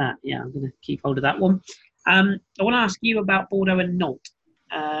quite the stat. Yeah, I'm going to keep hold of that one. I want to ask you about Bordeaux and Nantes.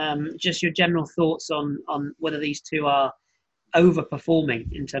 Just your general thoughts on whether these two are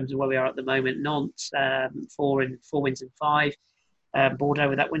overperforming in terms of where we are at the moment. Nantes, 4 wins in 5. Bordeaux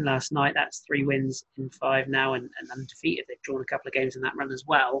with that win last night. That's 3 wins in 5 now and undefeated. They've drawn a couple of games in that run as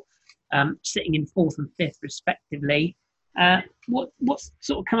well. Sitting in 4th and 5th respectively. What's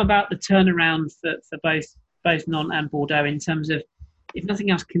sort of come about the turnaround for both Nantes and Bordeaux in terms of, if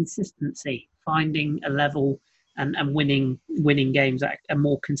nothing else, consistency, finding a level and winning games at a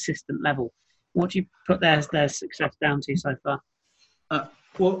more consistent level? What do you put their success down to so far?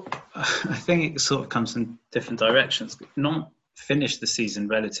 Well, I think it sort of comes in different directions. Nantes finished the season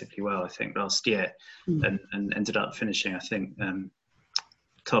relatively well, I think, last year, and ended up finishing, I think,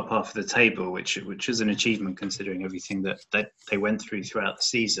 top half of the table, which is an achievement considering everything that they went throughout the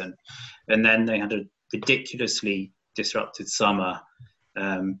season. And then they had a ridiculously disrupted summer,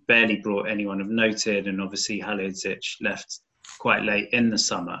 barely brought anyone of noted, and obviously Halilhodžić left quite late in the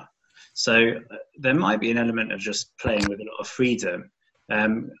summer. So there might be an element of just playing with a lot of freedom.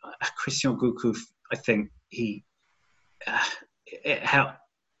 Christian Gourcuff, I think he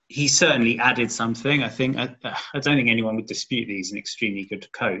certainly added something. I don't think anyone would dispute that he's an extremely good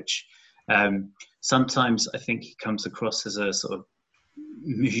coach. Sometimes I think he comes across as a sort of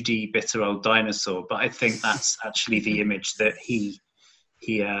moody, bitter old dinosaur, but I think that's actually the image that he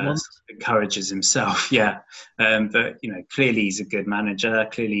encourages himself. Yeah, but clearly he's a good manager.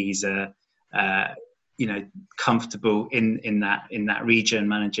 Clearly he's comfortable in that region,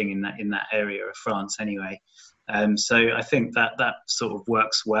 managing in that area of France anyway. So I think that sort of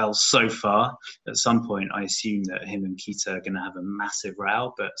works well so far. At some point, I assume that him and Kita are going to have a massive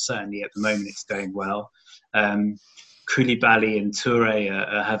row, but certainly at the moment it's going well. Koulibaly and Touré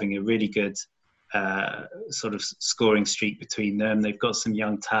are having a really good sort of scoring streak between them. They've got some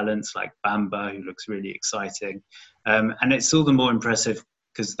young talents like Bamba, who looks really exciting. And it's all the more impressive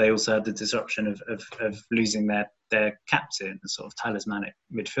because they also had the disruption of losing their captain, the sort of talismanic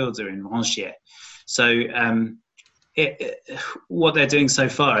midfielder in Rongier. So what they're doing so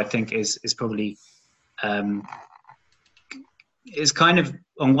far, I think, is probably is kind of,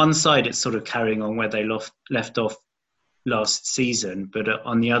 on one side, it's sort of carrying on where they left off last season, but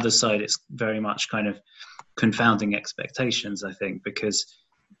on the other side, it's very much kind of confounding expectations, I think, because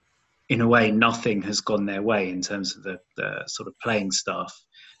in a way, nothing has gone their way in terms of the sort of playing staff.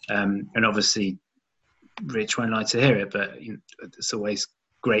 And obviously, Rich won't like to hear it, but it's always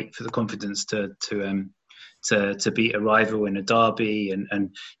great for the confidence to beat a rival in a derby,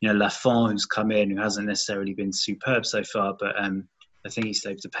 and Lafont, who's come in, who hasn't necessarily been superb so far, but I think he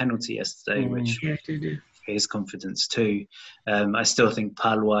saved a penalty yesterday, which his confidence too. I still think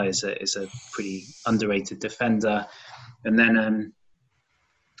Palois is a pretty underrated defender, and then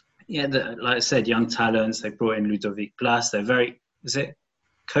like I said, young talents. They brought in Ludovic Blas. They're very. Is it?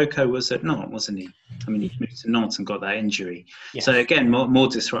 Coco was at Nantes, wasn't he? I mean, he moved to Nantes and got that injury. Yes. So again, more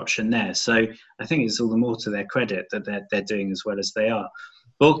disruption there. So I think it's all the more to their credit that they're doing as well as they are.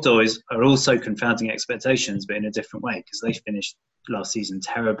 Bordeaux are also confounding expectations, but in a different way, because they finished last season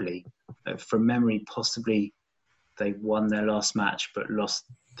terribly. From memory, possibly they won their last match, but lost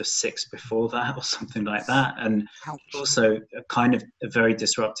the 6 before that or something like that. And also a kind of a very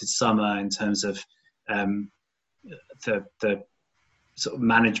disrupted summer in terms of the sort of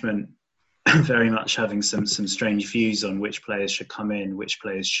management very much having some strange views on which players should come in, which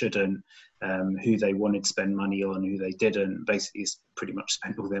players shouldn't, who they wanted to spend money on, who they didn't. Basically, it's pretty much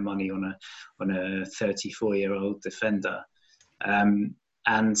spent all their money on a 34-year-old defender.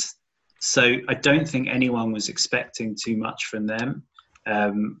 And so I don't think anyone was expecting too much from them.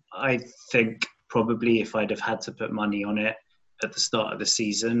 I think probably if I'd have had to put money on it at the start of the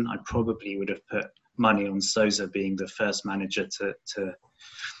season, I probably would have put money on Sousa being the first manager to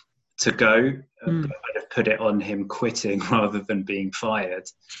go. I'd have put it on him quitting rather than being fired.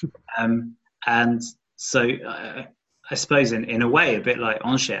 And so I suppose in a way, a bit like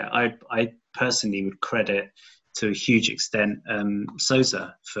Angers, I personally would credit to a huge extent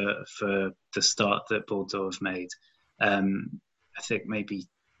Sousa for the start that Bordeaux have made. I think maybe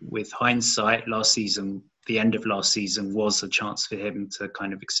with hindsight, last season the end of last season was a chance for him to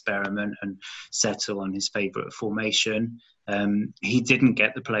kind of experiment and settle on his favourite formation. He didn't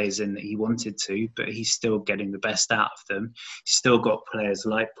get the players in that he wanted to, but he's still getting the best out of them. He's still got players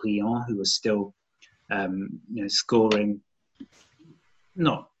like Briand who are still scoring,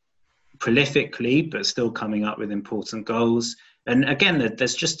 not prolifically, but still coming up with important goals. And again,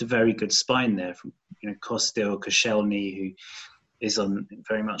 there's just a very good spine there from Costil, Koscielny, who is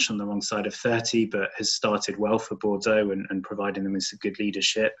very much on the wrong side of 30, but has started well for Bordeaux and providing them with some good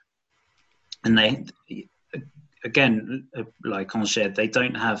leadership. And they, again, like Angers, they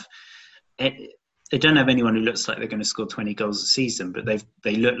don't have anyone who looks like they're going to score 20 goals a season, but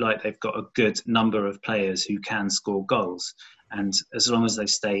they look like they've got a good number of players who can score goals. And as long as they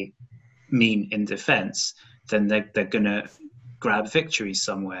stay mean in defence, then they're going to grab victories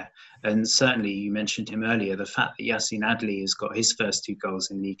somewhere. And certainly, you mentioned him earlier, the fact that Yassine Adli has got his first 2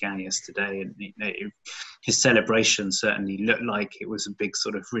 goals in Ligue 1 yesterday, and his celebration certainly looked like it was a big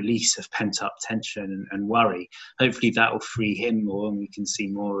sort of release of pent-up tension and worry. Hopefully that will free him more, and we can see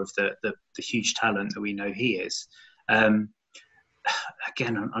more of the huge talent that we know he is. Again,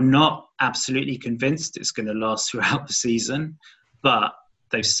 I'm not absolutely convinced it's going to last throughout the season, but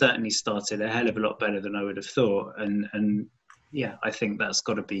they've certainly started a hell of a lot better than I would have thought. And yeah, I think that's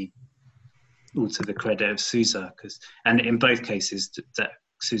got to be all to the credit of Sousa, and in both cases,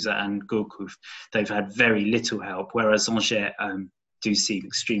 Sousa and Gourcuff, they've had very little help, whereas Angers do seem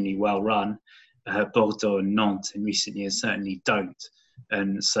extremely well run. Bordeaux and Nantes in recent years certainly don't.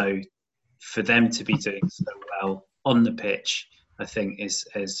 And so for them to be doing so well on the pitch, I think is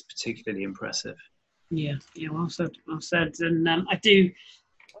particularly impressive. Yeah, well said. And I do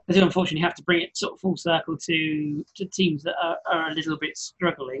unfortunately have to bring it sort of full circle to teams that are a little bit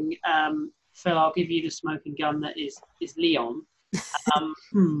struggling. Phil, I'll give you the smoking gun that is Lyon.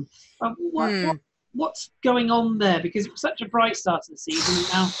 What's going on there? Because it was such a bright start to the season.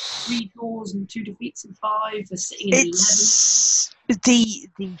 Now 3 draws and 2 defeats in 5. They're sitting in 11.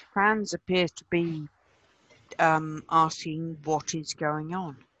 The fans appear to be asking what is going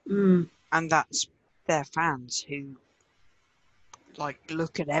on, and that's their fans who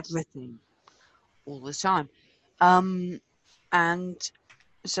look at everything all the time. And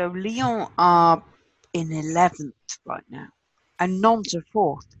so Lyon are in 11th right now, and Nantes are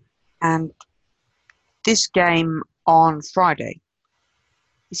 4th. And this game on Friday,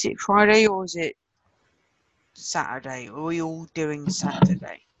 is it Friday or is it Saturday? Or are we all doing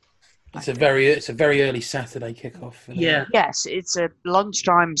Saturday? It's a very early Saturday kickoff. Yeah. Yes, it's a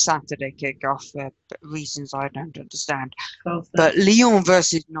lunchtime Saturday kickoff for reasons I don't understand. But Lyon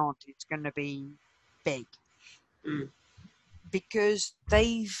versus Nantes, it's going to be big. Because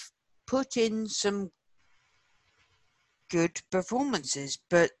they've put in some good performances,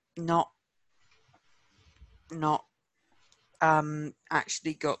 but not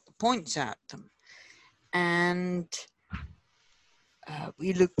actually got the points out of them. And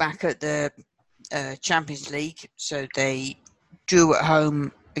we look back at the Champions League, so they drew at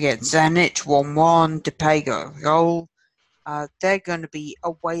home against Zenit 1-1. Depay got a goal. They're going to be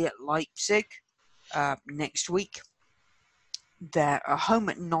away at Leipzig next week. They're at home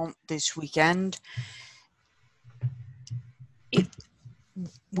at Nantes this weekend.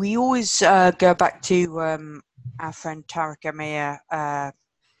 We always go back to our friend Tarek Amir,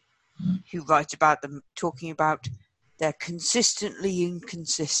 who writes about them, talking about they're consistently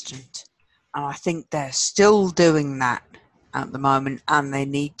inconsistent. And I think they're still doing that at the moment, and they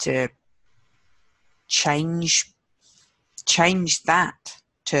need to change that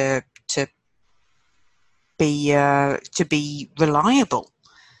to be reliable,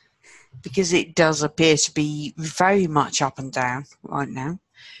 because it does appear to be very much up and down right now,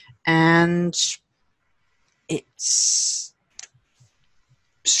 and it's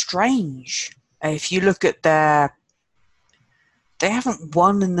strange. If you look at they haven't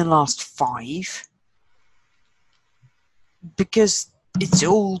won in the last 5 because it's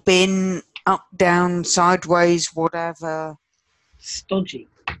all been up, down, sideways, whatever. Stodgy.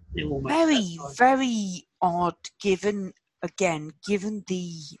 Very, very odd, given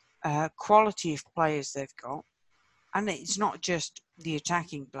the quality of players they've got. And it's not just the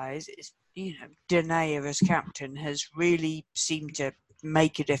attacking players. It's, Denayer as captain has really seemed to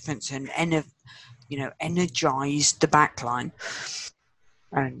make a difference and energize the backline.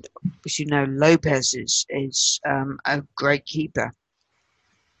 And as you know, Lopez is a great keeper.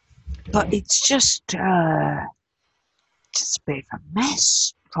 But it's just a bit of a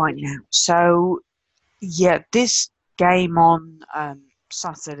mess right now. So, yeah, this game on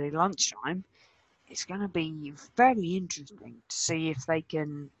Saturday lunchtime is going to be very interesting to see if they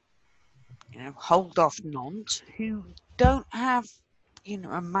can hold off Nantes, who don't have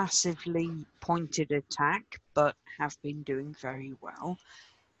a massively pointed attack, but have been doing very well,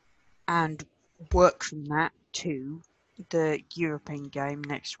 and work from that to the European game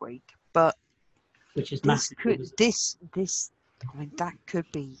next week. But which is this massive. that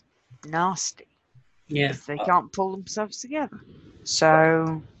could be nasty. Yeah, if they can't pull themselves together.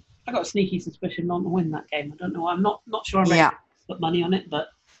 So I got a sneaky suspicion not to win that game. I don't know. I'm not sure I'm ready to put money on it, but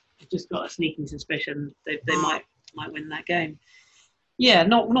I've just got a sneaking suspicion they might win that game. Yeah,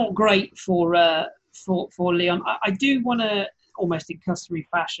 not great for Lyon. I do want to, almost in customary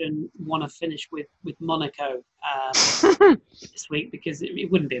fashion, want to finish with Monaco this week, because it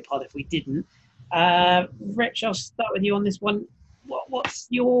wouldn't be a pod if we didn't. Rich, I'll start with you on this one. What's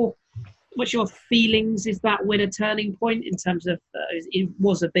your feelings? Is that win a turning point in terms of it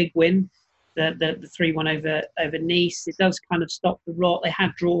was a big win, the 3-1 over Nice? It does kind of stop the rot. They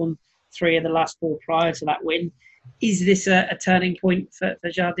had drawn 3 of the last 4 prior to that win. Is this a turning point for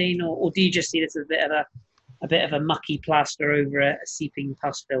Jardine, or do you just see this as a bit of a mucky plaster over a seeping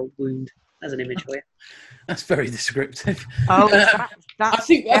pus-filled wound? As an image for you. That's very descriptive. Oh, I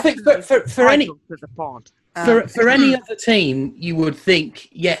think for any to the pod. For any other team, you would think,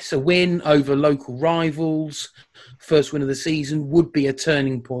 yes, a win over local rivals, first win of the season, would be a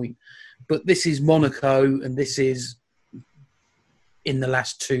turning point. But this is Monaco, and this is in the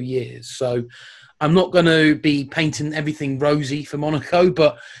last 2 years. So I'm not going to be painting everything rosy for Monaco,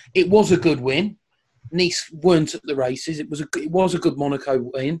 but it was a good win. Nice weren't at the races. It was a good Monaco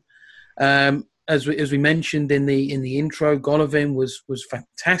win. As we mentioned in the intro, Golovin was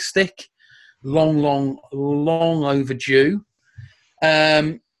fantastic. Long overdue.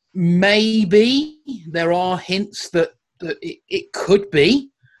 Maybe there are hints that it could be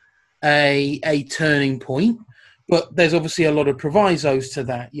a turning point, but there's obviously a lot of provisos to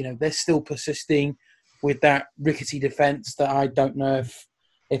that. They're still persisting with that rickety defence that I don't know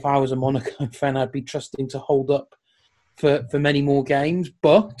if I was a Monaco fan, I'd be trusting to hold up for many more games.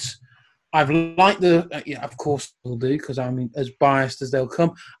 But I've liked of course we'll do, because I'm as biased as they'll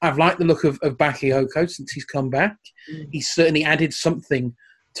come. I've liked the look of Bakayoko since he's come back. He's certainly added something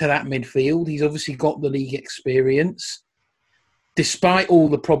to that midfield. He's obviously got the league experience. Despite all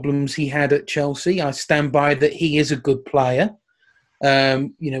the problems he had at Chelsea, I stand by that he is a good player.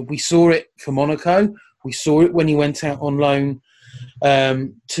 We saw it for Monaco. We saw it when he went out on loan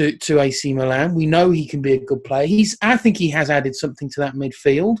to AC Milan. We know he can be a good player. I think he has added something to that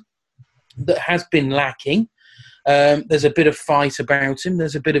midfield that has been lacking. There's a bit of fight about him.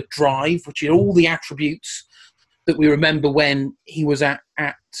 There's a bit of drive, which are all the attributes that we remember when he was at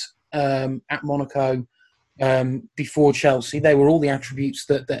Monaco before Chelsea. They were all the attributes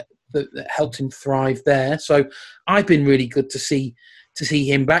that helped him thrive there. So I've been really good to see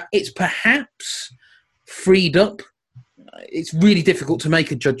him back. It's perhaps freed up. It's really difficult to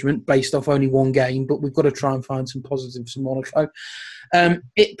make a judgment based off only one game, but we've got to try and find some positives in Monaco.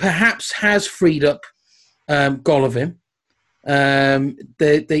 It perhaps has freed up Golovin.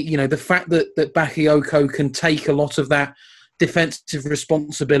 The fact that Bakayoko can take a lot of that defensive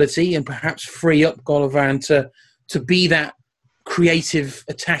responsibility and perhaps free up Golovin to be that creative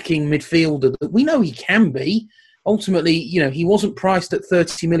attacking midfielder that we know he can be. Ultimately, he wasn't priced at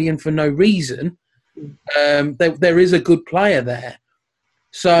 30 million for no reason. There is a good player there.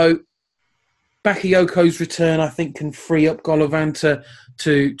 So Bakayoko's return, I think, can free up Golovin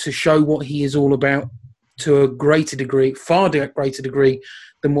to show what he is all about to a greater degree, far greater degree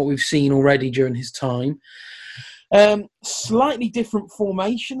than what we've seen already during his time. Slightly different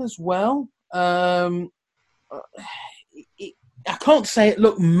formation as well. I can't say it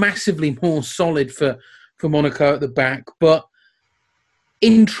looked massively more solid for Monaco at the back, but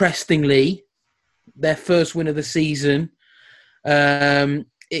interestingly, their first win of the season,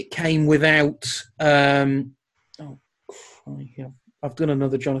 it came without. I've done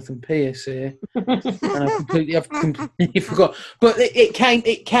another Jonathan Pearce here, and I've completely forgot. But it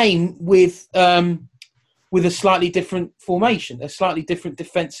came with a slightly different formation, a slightly different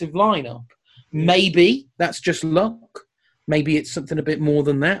defensive lineup. Maybe that's just luck. Maybe it's something a bit more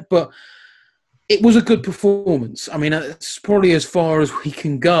than that. But it was a good performance. I mean, it's probably as far as we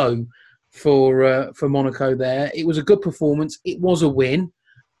can go for Monaco there. It was a good performance. It was a win,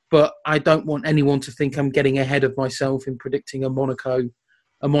 but I don't want anyone to think I'm getting ahead of myself in predicting a Monaco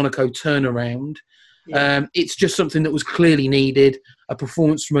turnaround. Yeah. It's just something that was clearly needed, a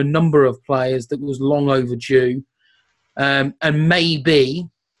performance from a number of players that was long overdue. And maybe,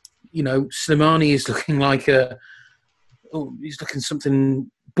 Slimani is looking like he's looking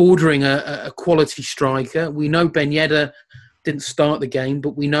something bordering a quality striker. We know Ben Yedder didn't start the game,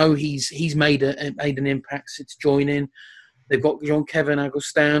 but we know he's made an impact since joining. They've got Jean-Kevin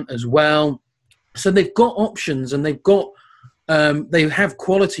Agustin as well, so they've got options and they have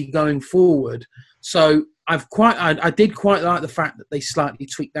quality going forward. So I did quite like the fact that they slightly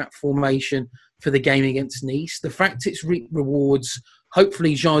tweaked that formation for the game against Nice. The fact it's rewards.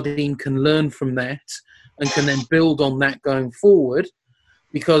 Hopefully, Jardim can learn from that and can then build on that going forward,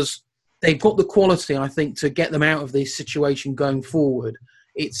 because they've got the quality, I think, to get them out of this situation going forward.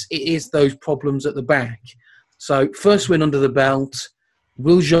 It is those problems at the back. So first win under the belt.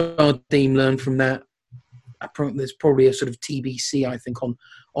 Will Jardim learn from that? There's probably a sort of TBC, I think, on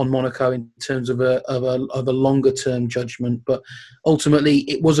Monaco in terms of a longer term judgment. But ultimately,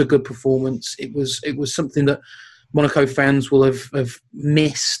 it was a good performance. It was something that Monaco fans will have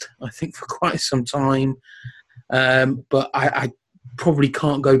missed, I think, for quite some time. But I probably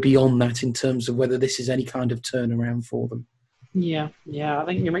can't go beyond that in terms of whether this is any kind of turnaround for them. Yeah. I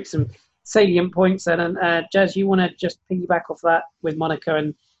think you make some salient points then. And Jazz, you want to just piggyback off that with Monaco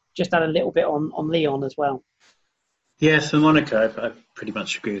and just add a little bit on Lyon as well? Yeah, for Monaco, I pretty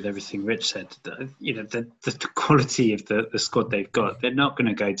much agree with everything Rich said. The quality of the squad they've got, they're not going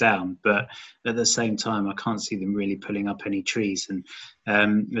to go down. But at the same time, I can't see them really pulling up any trees. And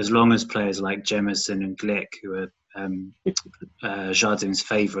as long as players like Jemison and Glick, who are Jardim's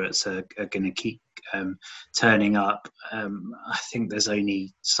favourites, are going to keep turning up, I think there's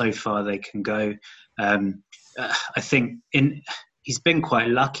only so far they can go. I think he's been quite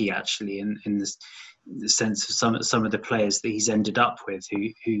lucky, actually, in the sense of some of the players that he's ended up with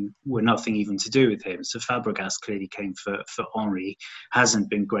who were nothing even to do with him. So Fabregas clearly came for Henry, hasn't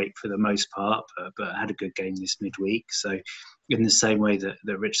been great for the most part, but had a good game this midweek. So in the same way that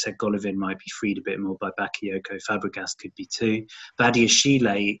Rich said Golovin might be freed a bit more by Bakayoko, Fabregas could be too.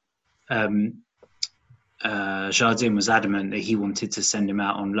 Badiashile, Jardim was adamant that he wanted to send him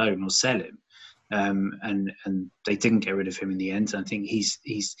out on loan or sell him. And they didn't get rid of him in the end. I think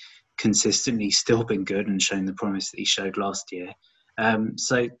he's consistently still been good and shown the promise that he showed last year.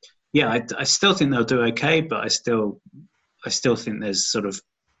 So yeah, I still think they'll do okay, but I still think there's sort of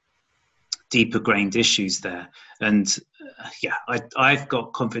deeper grained issues there. And I've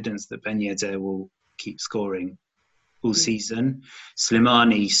got confidence that Ben Yedder will keep scoring all season.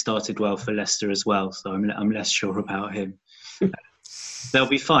 Slimani started well for Leicester as well, so I'm less sure about him. They'll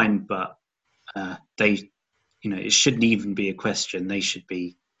be fine, but it shouldn't even be a question. They should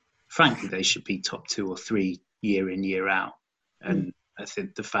be top 2 or 3 year in, year out. And I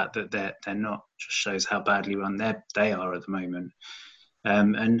think the fact that they're not just shows how badly run they are at the moment.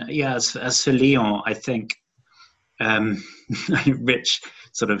 As for Lyon, I think Rich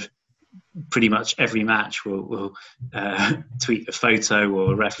sort of pretty much every match will tweet a photo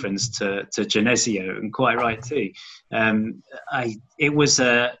or a reference to Genesio, and quite right too.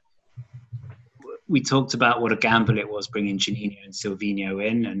 We talked about what a gamble it was bringing Juninho and Silvinho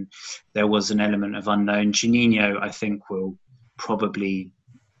in, and there was an element of unknown. Juninho, I think, will probably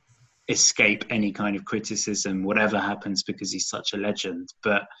escape any kind of criticism, whatever happens, because he's such a legend.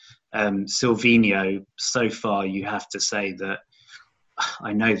 But Silvinho, so far, you have to say that,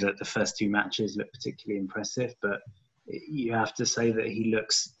 I know that the first 2 matches look particularly impressive, but you have to say that he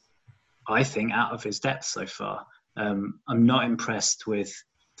looks, I think, out of his depth so far. I'm not impressed with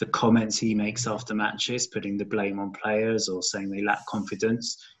the comments he makes after matches, putting the blame on players or saying they lack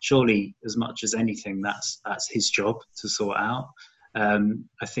confidence. Surely, as much as anything, that's his job to sort out.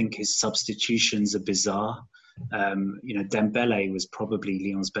 I think his substitutions are bizarre. Dembele was probably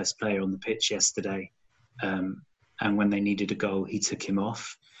Lyon's best player on the pitch yesterday. And when they needed a goal, he took him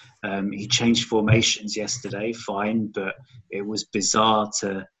off. He changed formations yesterday, fine, but it was bizarre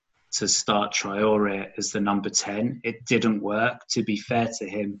to start Traoré as the number 10. It didn't work. To be fair to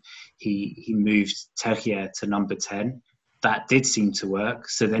him, he moved Terrier to number 10. That did seem to work.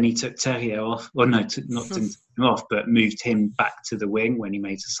 So then he took Terrier off. Well, no, not took him off, but moved him back to the wing when he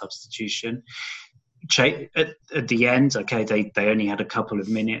made a substitution. At the end, okay, they only had a couple of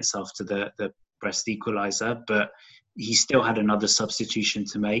minutes after the Brest equaliser, but he still had another substitution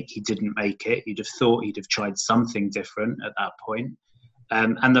to make. He didn't make it. You'd have thought he'd have tried something different at that point.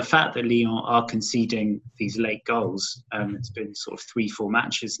 And the fact that Lyon are conceding these late goals, it's been sort of 3-4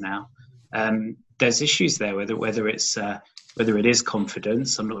 matches now. There's issues there, whether it is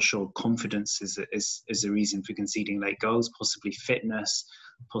confidence. I'm not sure confidence is a reason for conceding late goals. Possibly fitness,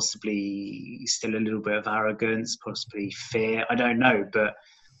 possibly still a little bit of arrogance, possibly fear. I don't know, but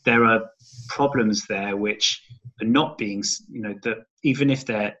there are problems there which are not being, that even if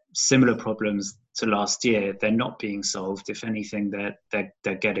they're similar problems to last year, they're not being solved. If anything,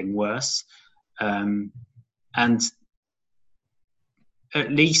 they're getting worse. And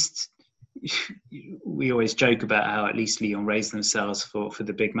at least we always joke about how at least Lyon raised themselves for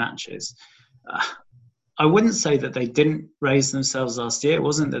the big matches. I wouldn't say that they didn't raise themselves last year. It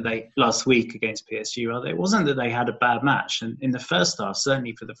wasn't that last week against PSG, rather. It wasn't that they had a bad match. And in the first half,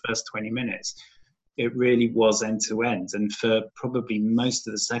 certainly for the first 20 minutes, it really was end to end. And for probably most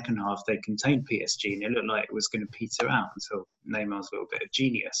of the second half, they contained PSG, and it looked like it was going to peter out until Neymar's little bit of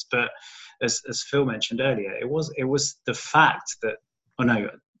genius. But as Phil mentioned earlier, it was the fact that,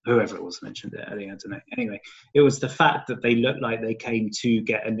 whoever it was mentioned it earlier, I don't know. Anyway, it was the fact that they looked like they came to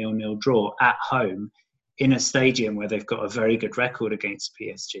get a 0-0 draw at home in a stadium where they've got a very good record against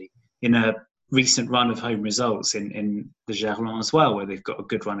PSG, in a recent run of home results in the Gerland as well, where they've got a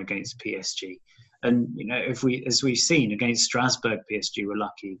good run against PSG. And, as we've seen against Strasbourg, PSG were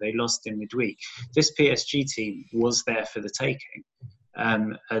lucky. They lost in midweek. This PSG team was there for the taking.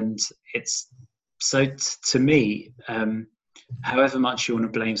 And it's so to me, however much you want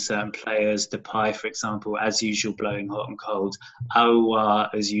to blame certain players, Depay, for example, as usual, blowing hot and cold. Aouar,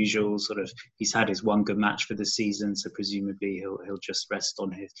 as usual, he's had his one good match for the season, so presumably he'll just rest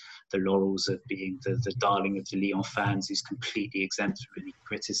on the laurels of being the darling of the Lyon fans, who's completely exempt from any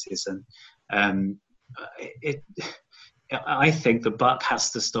criticism. I think the buck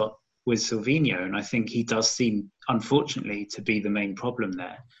has to stop with Silvinho, and I think he does seem, unfortunately, to be the main problem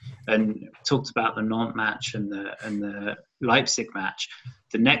there. And talked about the Nantes match and the Leipzig match.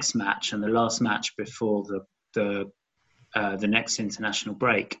 The next match and the last match before the next international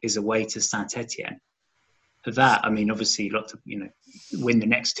break is away to Saint-Etienne. That, obviously, win the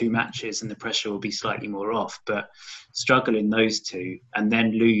next two matches and the pressure will be slightly more off, but struggle in those two and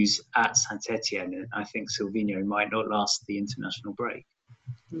then lose at Saint-Etienne, and I think Silvinho might not last the international break.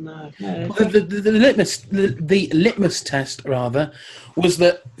 No. The litmus test, rather, was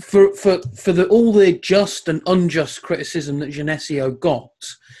that for all the just and unjust criticism that Genesio got,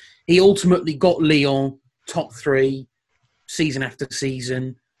 he ultimately got Lyon top three season after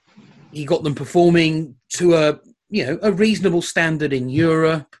season. He got them performing to a reasonable standard in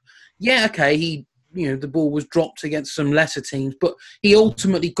Europe. Yeah, okay, the ball was dropped against some lesser teams, but he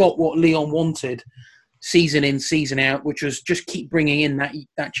ultimately got what Lyon wanted, season in, season out, which was just keep bringing in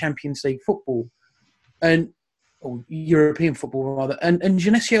that Champions League football or European football rather, and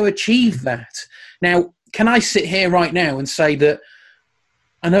Genesio achieved that. Now, can I sit here right now and say that,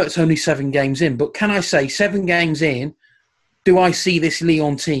 I know it's only 7 games in, but can I say 7 games in, do I see this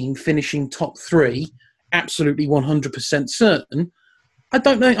Lyon team finishing top 3? Absolutely 100% certain. I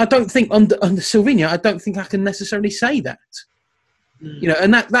don't know. I don't think under Silvinho, I don't think I can necessarily say that.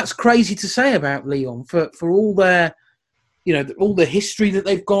 And that's crazy to say about Lyon for all their, all the history that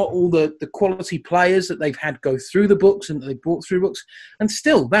they've got, all the quality players that they've had go through the books and that they brought through books, and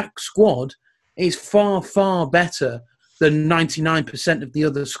still that squad is far, far better than 99% of the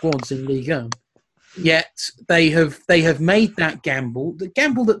other squads in Ligue 1. Yet they have made that gamble, the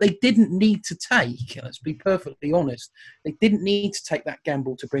gamble that they didn't need to take. Let's be perfectly honest. They didn't need to take that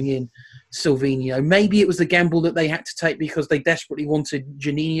gamble to bring in Silvinho. Maybe it was the gamble that they had to take because they desperately wanted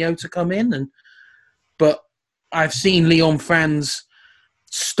Juninho to come in. But I've seen Lyon fans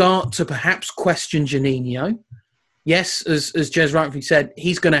start to perhaps question Juninho. Yes, as Jez rightfully said,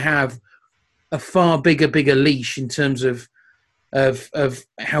 he's going to have a far bigger leash in terms of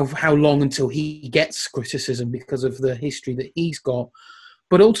how long until he gets criticism because of the history that he's got.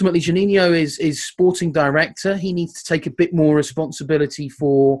 But ultimately, Juninho is sporting director. He needs to take a bit more responsibility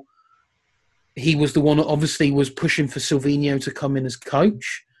for... He was the one that obviously was pushing for Silvinho to come in as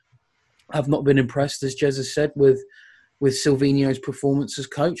coach. I've not been impressed, as Jez has said, with Silvinho's performance as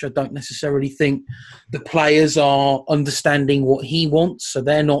coach. I don't necessarily think the players are understanding what he wants, so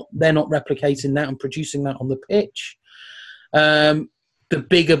they're not replicating that and producing that on the pitch.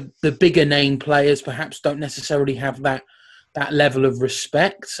 The bigger name players perhaps don't necessarily have that level of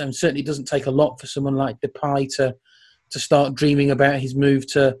respect, and certainly doesn't take a lot for someone like Depay to start dreaming about his move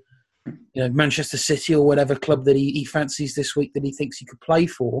to Manchester City or whatever club that he fancies this week that he thinks he could play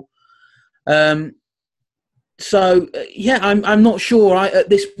for. I'm not sure. At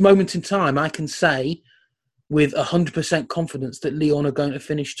this moment in time, I can say with 100% confidence that Lyon are going to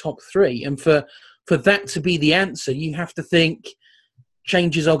finish top 3, and for that to be the answer, you have to think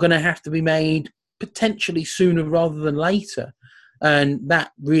changes are going to have to be made potentially sooner rather than later. And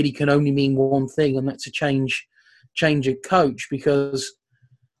that really can only mean one thing, and that's a change of coach, because,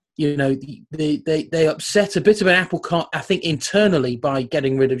 they upset a bit of an apple cart, I think, internally by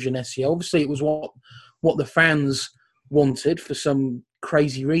getting rid of Genesio. Obviously, it was what the fans wanted for some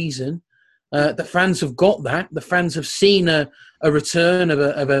crazy reason. The fans have got that. The fans have seen a return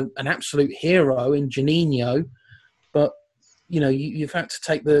of an absolute hero in Juninho. But, you've had to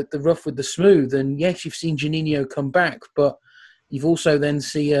take the rough with the smooth. And yes, you've seen Juninho come back, but you've also then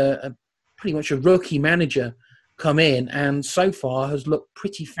see a pretty much a rookie manager come in, and so far has looked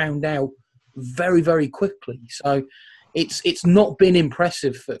pretty found out very, very quickly. So it's not been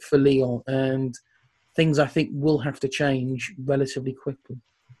impressive for Lyon, and things I think will have to change relatively quickly.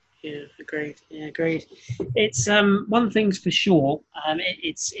 Yeah, agreed. It's one thing's for sure.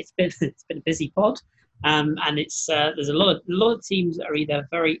 It's been a busy pod, and it's there's a lot of teams that are either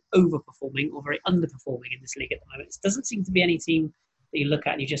very overperforming or very underperforming in this league at the moment. It doesn't seem to be any team that you look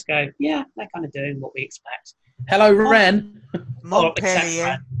at and you just go, yeah, they're kind of doing what we expect. Hello, Rennes.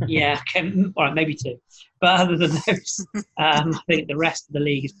 Montpellier. Yeah, okay, all right, maybe two. But other than those, I think the rest of the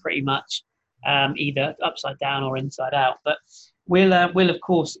league is pretty much either upside down or inside out. But we'll of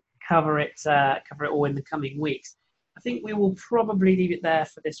course cover it all in the coming weeks. I think we will probably leave it there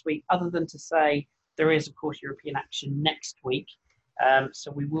for this week, other than to say there is, of course, European action next week.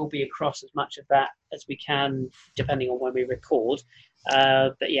 So we will be across as much of that as we can, depending on when we record.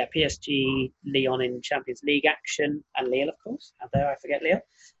 But yeah, PSG, Lyon in Champions League action, and Lille, of course. How dare I forget Lille?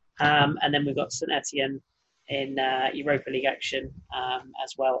 And then we've got St Etienne in Europa League action,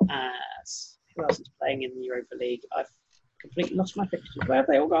 as well as who else is playing in the Europa League? I've completely lost my pictures. Where have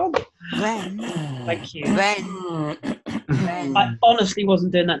they all gone? Rennes. Thank you. Rennes. I honestly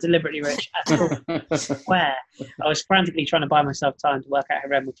wasn't doing that deliberately, Rich, at all. I swear. I was frantically trying to buy myself time to work out who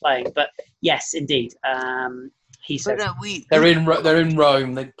Rennes were playing. But yes, indeed. He said they're in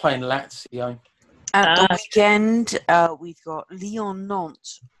Rome. They're playing Lazio. At the weekend, we've got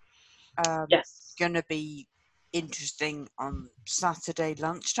Lyon-Nantes. Yes. Going to be interesting on Saturday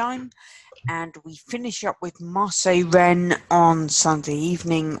lunchtime, and we finish up with Marseille-Rennes on Sunday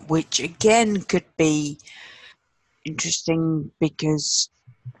evening, which again could be interesting because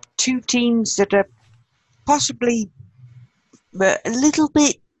two teams that are possibly a little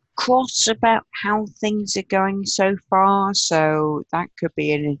bit cross about how things are going so far, so that could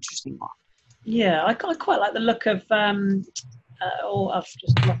be an interesting one. Yeah, I quite like the look of I've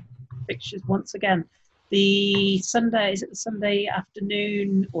just lost pictures once again. The Sunday, is it the Sunday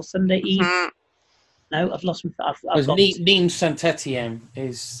afternoon or Sunday evening? Mm-hmm. No, I've lost my. I've got Nîmes Saint Etienne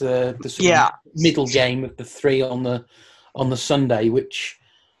is the sort of middle game of the three on the Sunday, which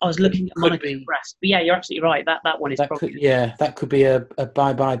I was looking at Monaco Brest, but yeah, you're absolutely right. That one is probably that could be a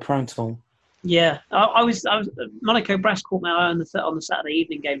bye Prantal. Yeah, I was Monaco Brest caught my eye on the Saturday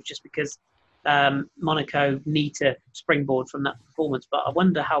evening game just because Monaco need to springboard from that performance, but I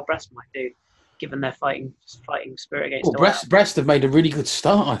wonder how Brest might do, given their fighting spirit against. Well, Brest have made a really good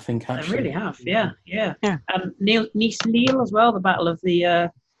start, I think. Actually, they really have. Yeah. Nice-Lille as well. The battle of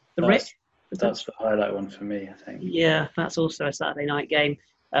the Rit. That's the highlight one for me, I think. Yeah, that's also a Saturday night game.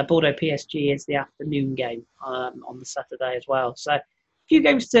 Bordeaux PSG is the afternoon game on the Saturday as well. So a few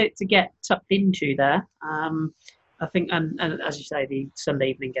games to get tucked into there. I think, and as you say, the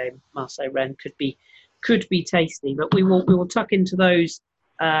Sunday evening game, Marseille-Rennes could be tasty. But we will tuck into those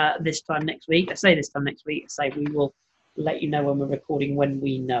this time next week. I say we will let you know when we're recording when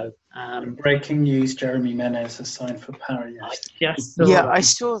we know. Breaking news: Jeremy Menez has signed for Paris. I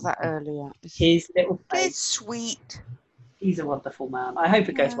saw that earlier. His little face. It's sweet. He's a wonderful man. I hope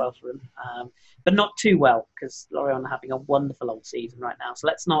it goes well for him, but not too well because Lorient are having a wonderful old season right now. So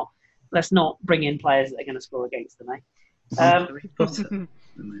let's not bring in players that are going to score against them.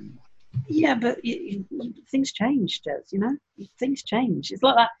 Yeah, but things change, Jez. Things change. It's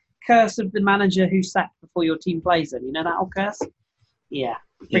like that curse of the manager who's sacked before your team plays them. You know that old curse? Yeah.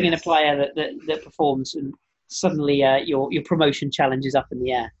 Bring in a player that performs, and suddenly your promotion challenge is up in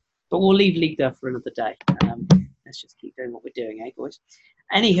the air. But we'll leave Ligue 2 for another day. Let's just keep doing what we're doing, boys?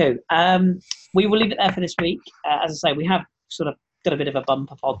 Anywho, we will leave it there for this week. As I say, we have sort of got a bit of a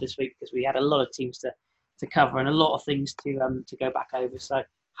bumper pod this week because we had a lot of teams to cover and a lot of things to go back over. So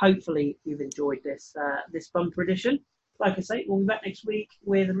hopefully you've enjoyed this bumper edition. Like I say, we'll be back next week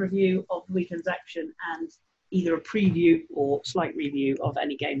with a review of the weekend's action and either a preview or slight review of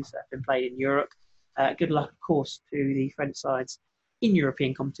any games that have been played in Europe. Good luck, of course, to the French sides in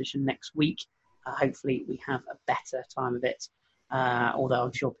European competition next week. Hopefully we have a better time of it, although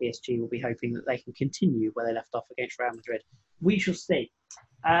I'm sure PSG will be hoping that they can continue where they left off against Real Madrid. We shall see.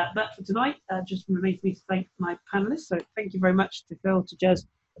 But for tonight, just remains for me to thank my panellists. So thank you very much to Phil, to Jez,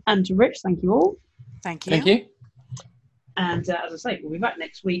 and to Rich. Thank you all. Thank you. Thank you. And as I say, we'll be back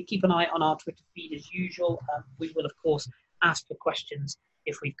next week. Keep an eye on our Twitter feed as usual. We will, of course, ask for questions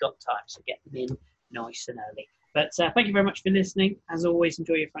if we've got time, so get them in nice and early. But thank you very much for listening. As always,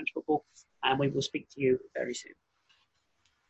 enjoy your French football, and we will speak to you very soon.